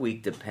 pounds a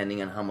week,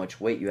 depending on how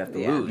much weight you have to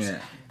lose. Yeah.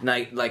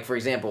 Now, like for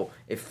example,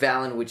 if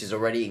Fallon, which is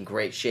already in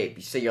great shape,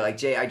 you say you're like,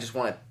 Jay, I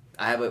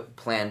have a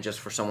plan just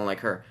for someone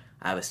like her.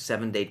 I have a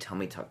 7-day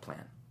tummy tuck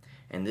plan,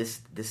 and this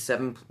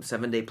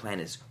 7-day plan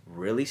is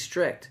really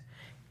strict,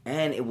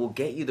 and it will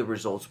get you the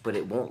results, but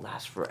it won't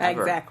last forever.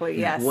 Exactly.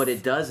 Yes. What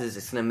it does is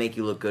it's gonna make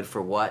you look good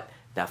for what?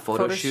 That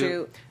photo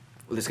shoot.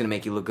 It's going to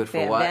make you look good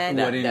for what? That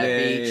Wedding that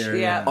day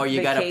beach. Yeah. Or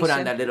you got to put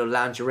on Vacation. that little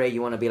lingerie.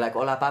 You want to be like,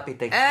 hola papi,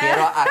 te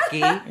quiero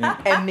aquí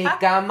en mi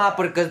cama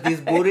because this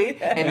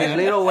booty and this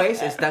little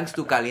waist is thanks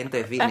to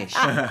Caliente Fitness.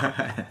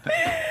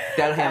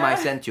 Tell him I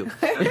sent you.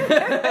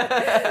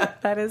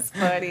 That is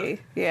funny.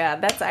 Yeah,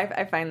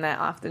 I find that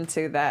often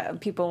too, that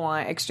people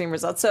want extreme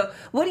results. So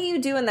what do you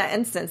do in that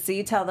instance? Do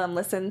you tell them,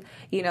 listen,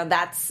 you know,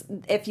 that's,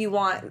 if you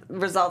want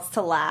results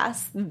to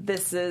last,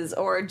 this is,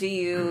 or do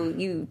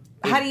you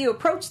how do you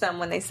approach them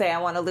when they say, I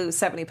want to lose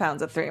 70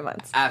 pounds in 3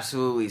 months?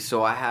 Absolutely.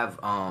 So I have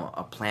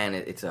a plan.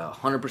 It's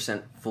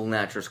 100% full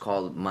natural. It's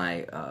called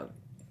my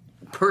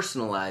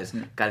personalized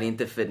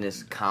Caliente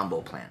Fitness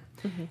combo plan.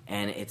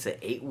 And it's an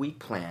 8-week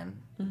plan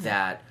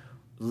that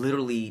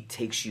literally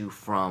takes you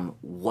from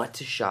what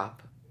to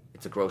shop.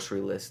 It's a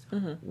grocery list.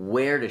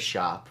 Where to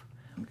shop.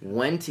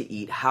 When to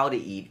eat. How to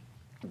eat.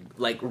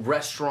 Like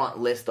restaurant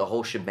list, the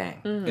whole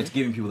shebang. It's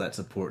giving people that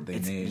support they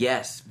need.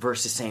 Yes,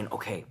 versus saying,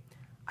 okay,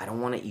 I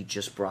don't want to eat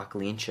just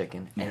broccoli and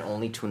chicken and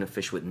only tuna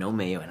fish with no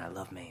mayo, and I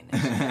love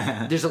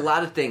mayonnaise. There's a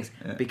lot of things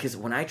because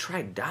when I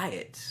tried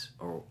diets,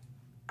 or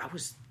I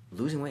was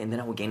losing weight, and then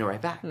I would gain it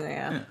right back.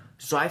 Yeah.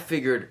 So I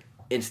figured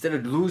instead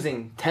of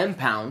losing 10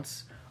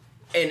 pounds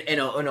in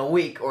a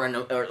week or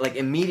like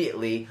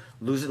immediately,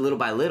 lose it little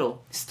by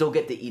little, still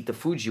get to eat the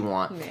foods you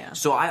want. Yeah.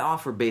 So I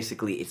offer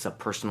basically it's a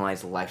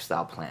personalized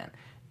lifestyle plan,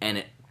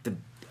 and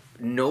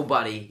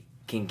nobody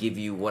can give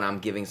you what I'm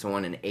giving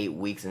someone in 8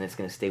 weeks, and it's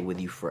going to stay with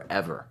you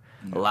forever.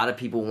 A lot of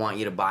people want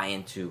you to buy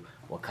into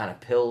what kind of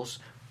pills,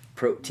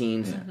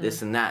 proteins,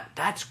 this and that.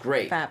 That's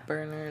great. Fat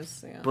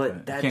burners. Yeah. But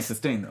You that's can't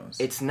sustain those.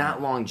 it's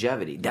not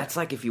longevity. That's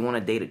like if you want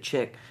to date a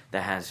chick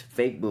that has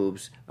fake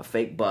boobs, a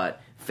fake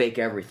butt, fake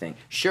everything.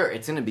 Sure,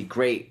 it's going to be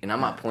great, and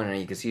I'm not pointing at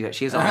you because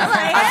she's all.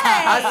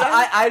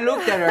 I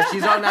looked at her.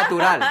 She's all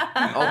natural.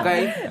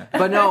 Okay,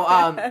 but no,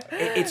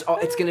 it's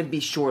going to be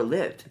short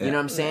lived. You know what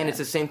I'm saying? It's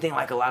the same thing.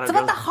 Like a lot of It's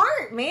about the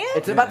heart, man.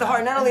 It's about the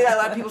heart. Not only that, a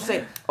lot of people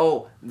say,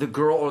 "Oh, the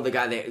girl or the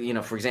guy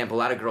that for example, a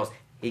lot of girls,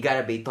 he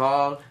gotta be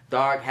tall,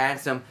 dark,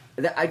 handsome."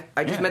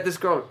 I just met this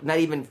girl. Not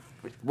even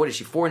what is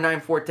she?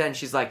 4'9", 4'10".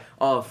 She's like,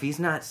 "Oh, if he's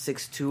not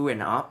 6'2"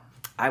 and up,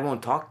 I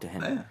won't talk to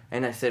him." Yeah.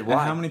 And I said,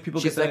 "Why?" how many people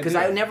She's get that like, "Because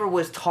I idea? never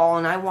was tall,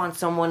 and I want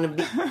someone to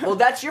be." Well,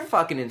 that's your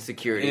fucking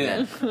insecurity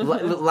then.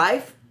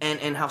 Life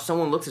and how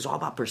someone looks is all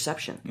about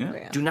perception.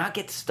 Yeah. Do not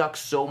get stuck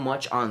so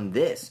much on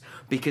this,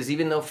 because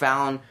even though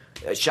Fallon,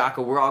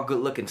 Shaka, we're all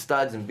good-looking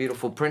studs and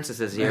beautiful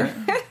princesses here.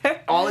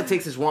 All it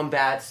takes is one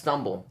bad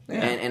stumble.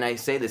 And I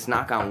say this,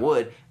 knock on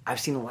wood, I've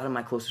seen a lot of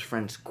my closest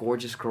friends,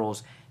 gorgeous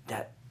girls,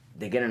 that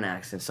they get in an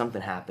accident,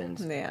 something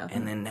happens, and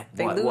then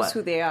They lose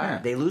who they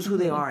are. They lose who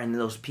they are, and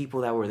those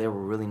people that were there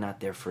were really not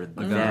there for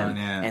them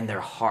and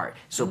their heart.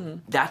 So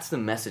that's the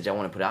message I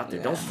want to put out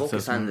there. Don't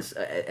focus on this.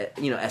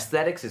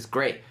 Aesthetics is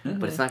great,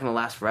 but it's not going to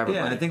last forever.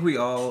 Yeah, buddy. I think we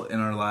all in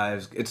our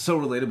lives, it's so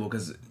relatable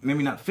because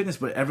maybe not fitness,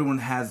 but everyone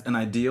has an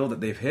ideal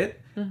that they've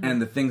hit,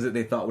 and the things that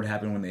they thought would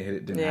happen when they hit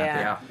it didn't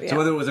happen. Yeah. So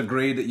whether it was a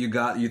grade that you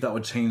got you thought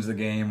would change the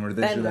game or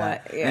this Then or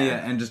that, what? Yeah.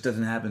 and just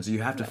doesn't happen. So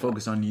you have to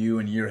focus on you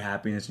and your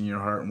happiness and your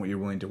heart and what you're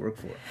willing to work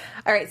for.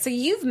 All right, so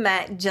you've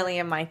met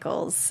Jillian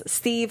Michaels,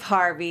 Steve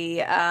Harvey,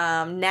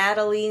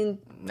 Natalie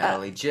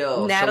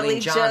Jill,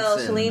 Shalene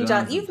Johnson. Shalene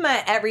Johnson. You've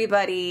met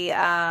everybody,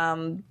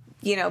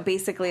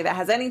 basically that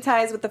has any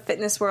ties with the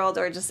fitness world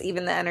or just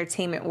even the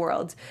entertainment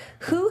world.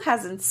 Who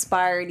has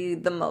inspired you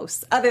the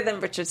most, other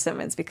than Richard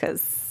Simmons,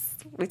 because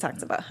we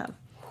talked about him?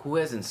 Who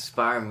has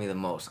inspired me the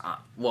most?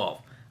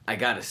 Well, I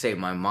gotta say,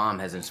 my mom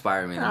has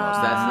inspired me the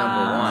most. That's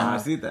number one. I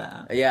see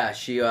that. Yeah,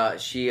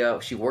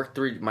 she worked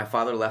through. My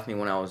father left me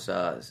when I was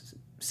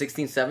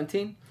 16,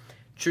 17.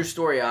 True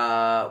story.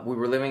 We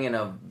were living in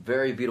a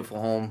very beautiful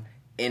home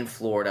in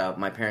Florida.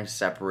 My parents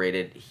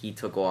separated. He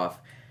took off.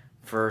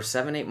 For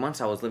 7-8 months,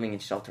 I was living in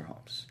shelter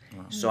homes.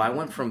 Wow. So I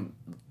went from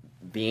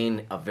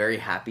being a very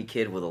happy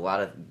kid with a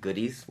lot of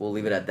goodies, we'll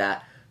leave it at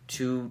that,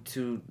 to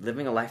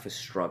living a life of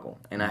struggle.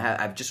 And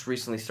I've just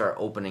recently started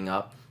opening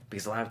up,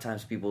 because a lot of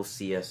times people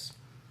see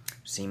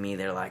me,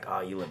 they're like,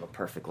 "Oh, you live a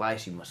perfect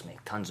life, you must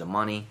make tons of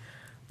money."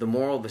 The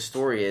moral of the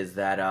story is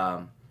that,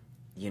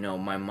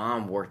 my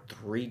mom worked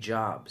 3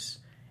 jobs,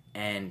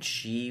 and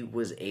she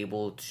was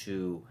able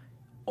to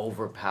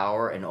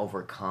overpower and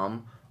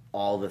overcome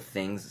all the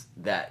things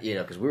that,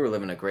 because we were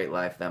living a great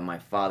life that my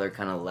father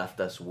kind of left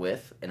us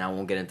with, and I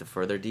won't get into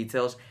further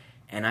details.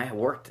 And I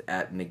worked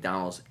at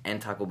McDonald's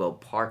and Taco Bell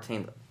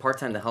part-time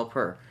to help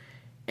her.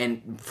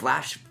 And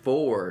flash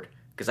forward,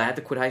 because I had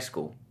to quit high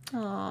school.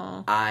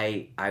 Aww.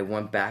 I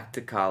went back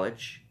to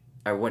college.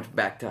 I went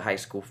back to high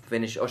school,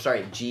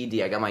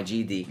 GED. I got my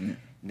GED. Mm-hmm.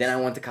 Then I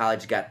went to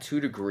college, got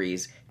 2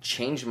 degrees,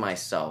 changed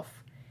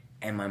myself.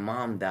 And my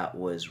mom, that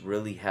was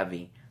really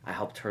heavy, I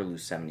helped her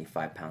lose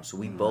 75 pounds. So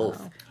we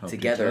both,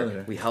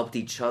 together, we helped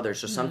each other.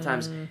 So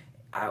sometimes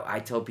I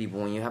tell people,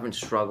 when you're having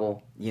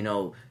struggle,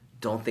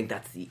 don't think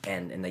that's the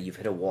end and that you've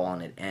hit a wall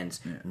and it ends.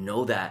 Yeah.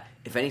 Know that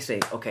if any say,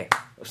 okay,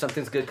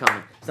 something's good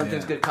coming,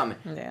 good coming.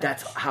 Yeah.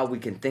 That's how we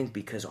can think,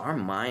 because our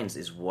minds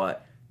is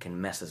what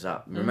can mess us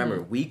up.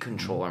 Remember, we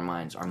control our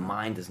minds. Our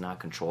mind does not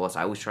control us.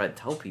 I always try to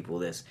tell people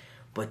this,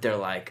 but they're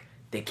like,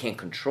 they can't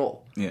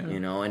control. Yeah.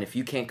 And if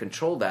you can't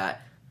control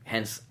that,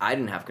 hence I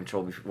didn't have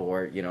control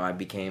before, I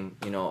became,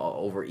 an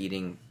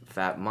overeating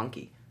fat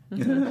monkey.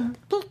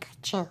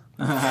 Pikachu.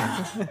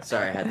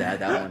 Sorry, I had to add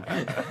that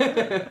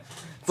one.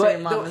 So your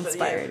mom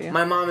inspired you.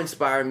 My mom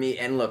inspired me,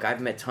 and look,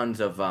 I've met tons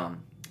of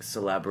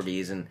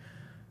celebrities, and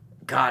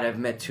God, I've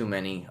met too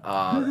many. When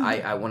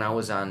I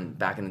was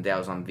back in the day, I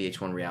was on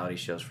VH1 reality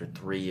shows for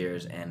 3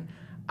 years, and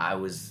I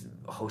was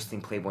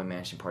hosting Playboy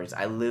Mansion parties.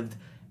 I lived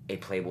a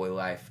Playboy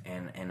life,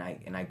 and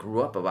I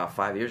grew up about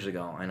 5 years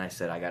ago, and I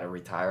said I got to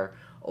retire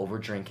over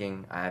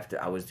drinking.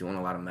 I was doing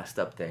a lot of messed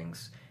up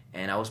things,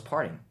 and I was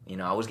partying.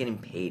 I was getting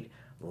paid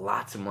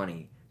lots of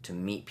money to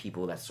meet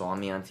people that saw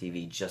me on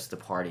TV just to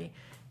party.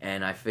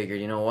 And I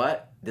figured, you know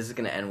what? This is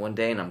going to end one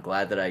day, and I'm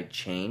glad that I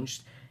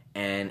changed.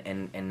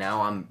 And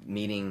now I'm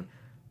meeting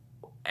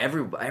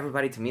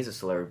everybody. To me is a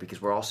celebrity,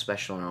 because we're all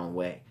special in our own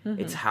way.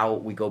 Mm-hmm. It's how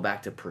we go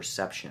back to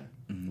perception.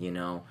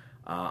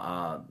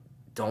 Mm-hmm.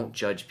 Don't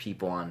judge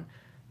people on,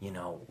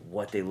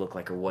 what they look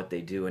like or what they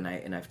do.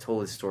 And I've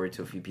told this story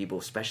to a few people,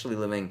 especially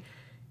living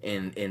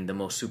in the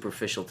most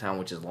superficial town,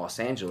 which is Los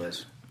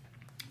Angeles.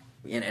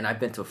 And I've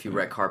been to a few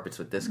red carpets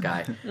with this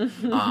guy.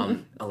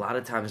 A lot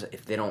of times,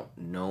 if they don't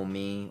know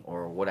me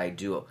or what I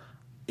do,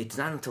 it's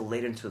not until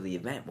later into the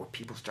event where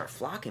people start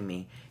flocking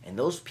me, and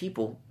those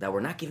people that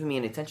were not giving me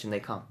any attention, they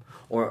come.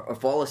 Or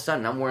if all of a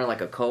sudden I'm wearing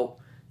like a coat,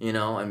 you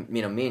know, and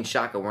me and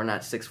Shaka, we're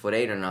not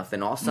 6'8" or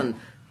nothing. All of a sudden,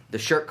 the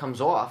shirt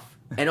comes off.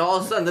 And all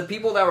of a sudden, the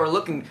people that were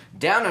looking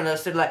down on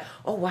us, they're like,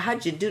 "Oh, well,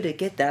 how'd you do to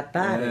get that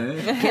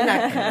body?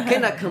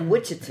 Can I come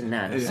with you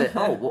tonight?" I said, you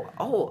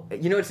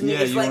know what I mean?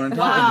 It's like,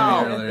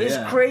 wow, it's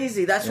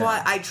crazy. That's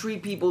why I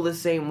treat people the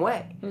same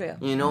way. Yeah.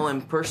 You know,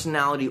 and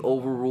personality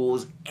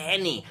overrules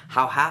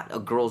how hot a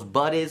girl's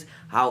butt is,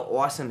 how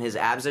awesome his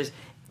abs is.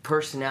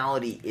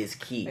 Personality is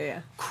key.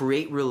 Yeah.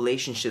 Create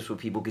relationships with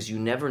people because you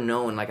never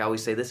know. And like I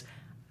always say this,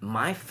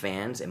 my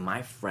fans and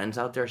my friends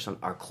out there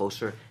are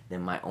closer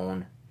than my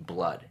own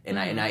blood, and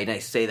I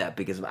say that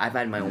because I've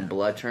had my own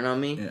blood turn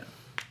on me,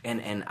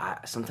 and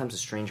sometimes a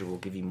stranger will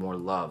give you more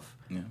love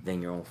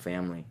than your own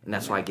family, and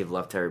that's why I give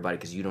love to everybody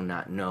because you do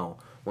not know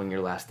when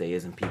your last day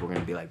is, and people are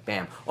gonna be like,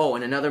 bam. Oh,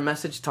 and another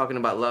message talking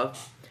about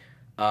love,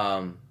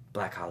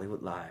 Black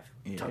Hollywood Live,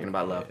 talking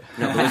about love.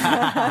 No,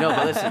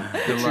 but listen,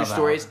 the true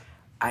stories.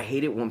 I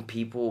hate it when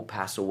people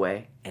pass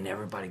away and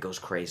everybody goes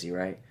crazy,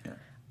 right? Yeah.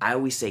 I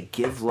always say,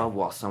 give love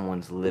while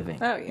someone's living.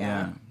 Oh,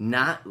 yeah.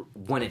 Not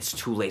when it's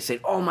too late.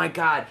 Say, oh, my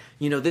God,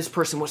 you know, this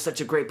person was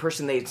such a great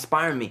person. They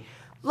inspire me.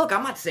 Look,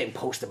 I'm not saying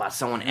post about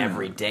someone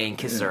every day and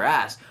kiss their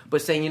ass,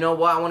 but saying, you know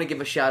what, I want to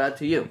give a shout out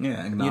to you.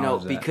 Yeah, you know,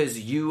 because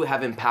you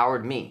have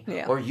empowered me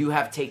or you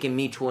have taken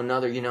me to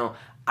another, you know.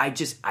 I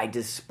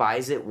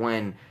despise it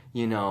when,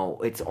 you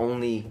know, it's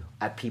only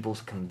at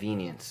people's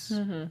convenience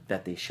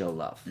that they show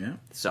love. Yeah.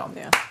 So.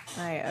 Yeah,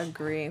 I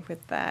agree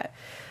with that.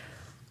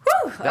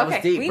 Whew, that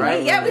was deep,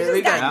 right? We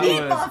just got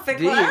deep off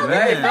it. Well,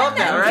 right? Felt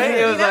that, right?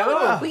 It was like,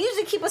 oh. We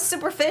usually keep it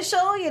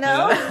superficial, you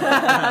know.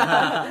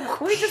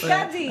 We just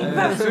got deep.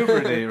 Super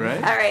deep,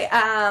 right? All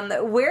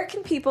right. Where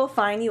can people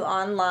find you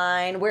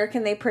online? Where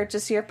can they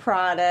purchase your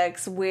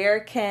products? Where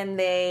can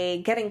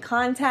they get in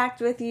contact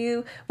with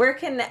you? Where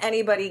can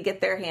anybody get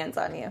their hands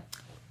on you?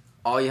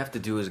 All you have to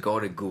do is go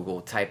to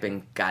Google, type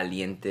in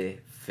Caliente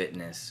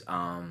Fitness.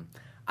 I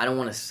don't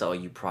want to sell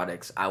you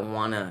products. I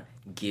want to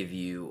give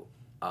you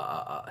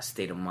a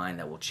state of mind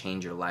that will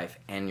change your life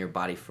and your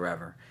body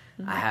forever.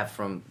 I have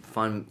from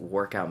fun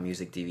workout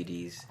music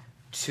DVDs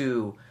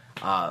to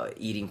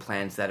eating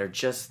plans that are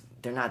just,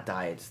 they're not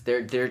diets.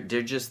 They're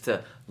just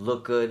to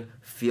look good,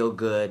 feel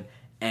good,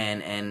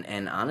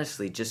 and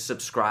honestly, just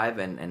subscribe.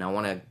 And I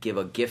want to give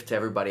a gift to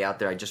everybody out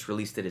there. I just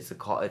released it. It's a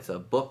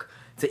book.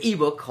 It's an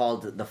ebook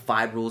called The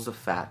 5 Rules of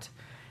Fat,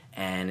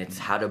 and it's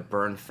how to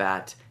burn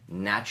fat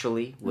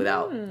naturally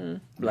without,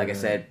 like I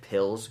said,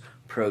 pills,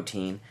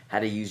 protein, how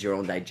to use your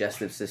own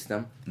digestive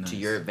system to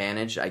your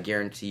advantage. I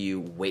guarantee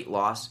you weight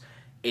loss.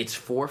 It's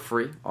for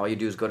free. All you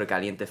do is go to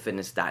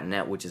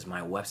calientefitness.net, which is my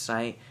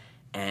website.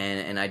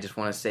 And I just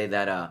want to say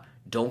that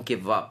don't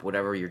give up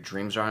whatever your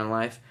dreams are in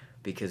life,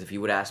 because if you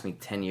would ask me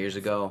 10 years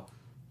ago,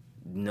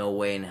 no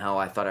way in hell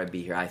I thought I'd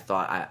be here. I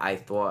thought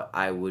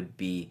I would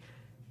be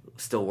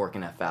still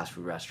working at fast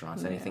food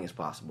restaurants. Anything is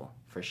possible,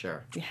 for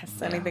sure.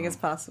 Yes, anything is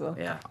possible.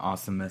 Yeah.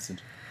 Awesome message.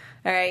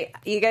 All right.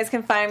 You guys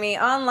can find me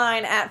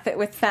online at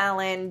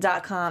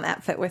fitwithfallon.com,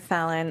 at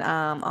fitwithfallon,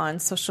 on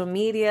social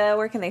media.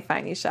 Where can they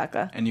find you,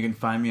 Shaka? And you can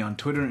find me on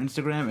Twitter and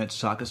Instagram at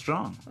Shaka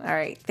Strong. All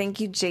right.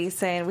 Thank you,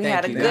 Jason. We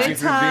had a good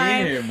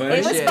time. It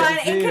was fun.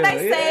 And can I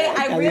say,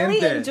 I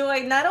really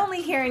enjoyed not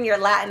only hearing your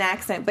Latin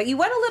accent, but you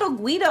went a little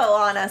Guido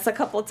on us a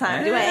couple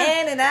times. You went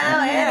in and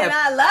out, in and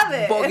out. I love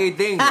it. Bogey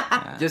thing.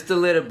 Just a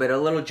little bit. A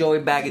little Joey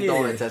Bag of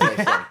Donuts, as I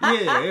say.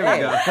 Yeah, here we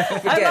go.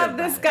 I love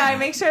this guy.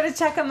 Make sure to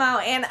check him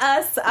out. And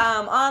us,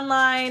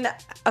 online.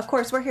 Of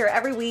course, we're here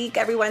every week,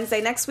 every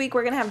Wednesday. Next week,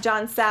 we're going to have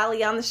John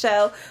Sally on the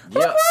show.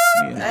 Yep.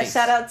 Nice.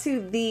 Shout out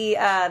to the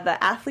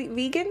athlete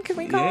vegan. Can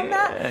we call him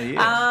that?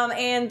 Yeah.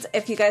 And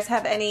if you guys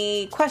have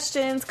any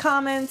questions,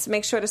 comments,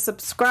 make sure to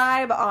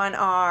subscribe on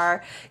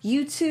our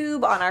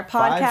YouTube, on our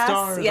podcast. 5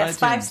 stars, yes, iTunes.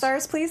 5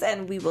 stars, please.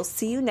 And we will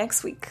see you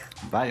next week.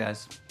 Bye,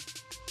 guys.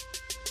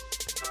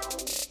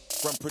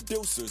 From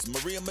producers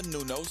Maria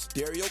Menounos,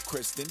 Dario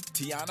Kristen,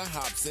 Tiana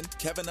Hobson,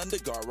 Kevin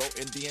Undergaro,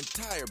 and the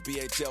entire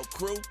BHL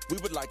crew, we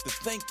would like to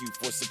thank you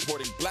for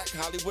supporting Black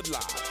Hollywood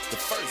Live, the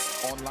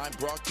first online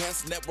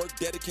broadcast network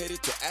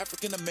dedicated to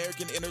African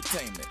American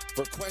entertainment.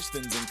 For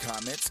questions and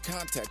comments,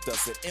 contact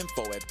us at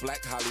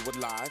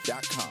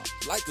info@blackhollywoodlive.com.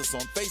 Like us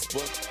on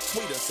Facebook,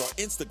 tweet us, or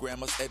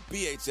Instagram us at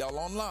BHL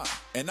Online.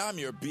 And I'm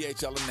your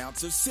BHL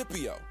announcer,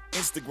 Scipio.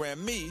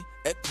 Instagram me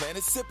at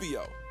Planet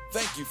Scipio.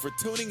 Thank you for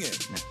tuning in.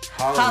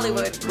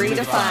 Hollywood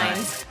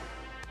redefined.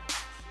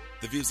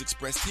 The views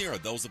expressed here are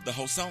those of the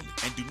host only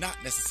and do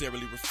not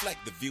necessarily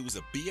reflect the views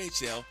of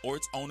BHL or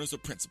its owners or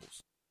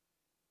principals.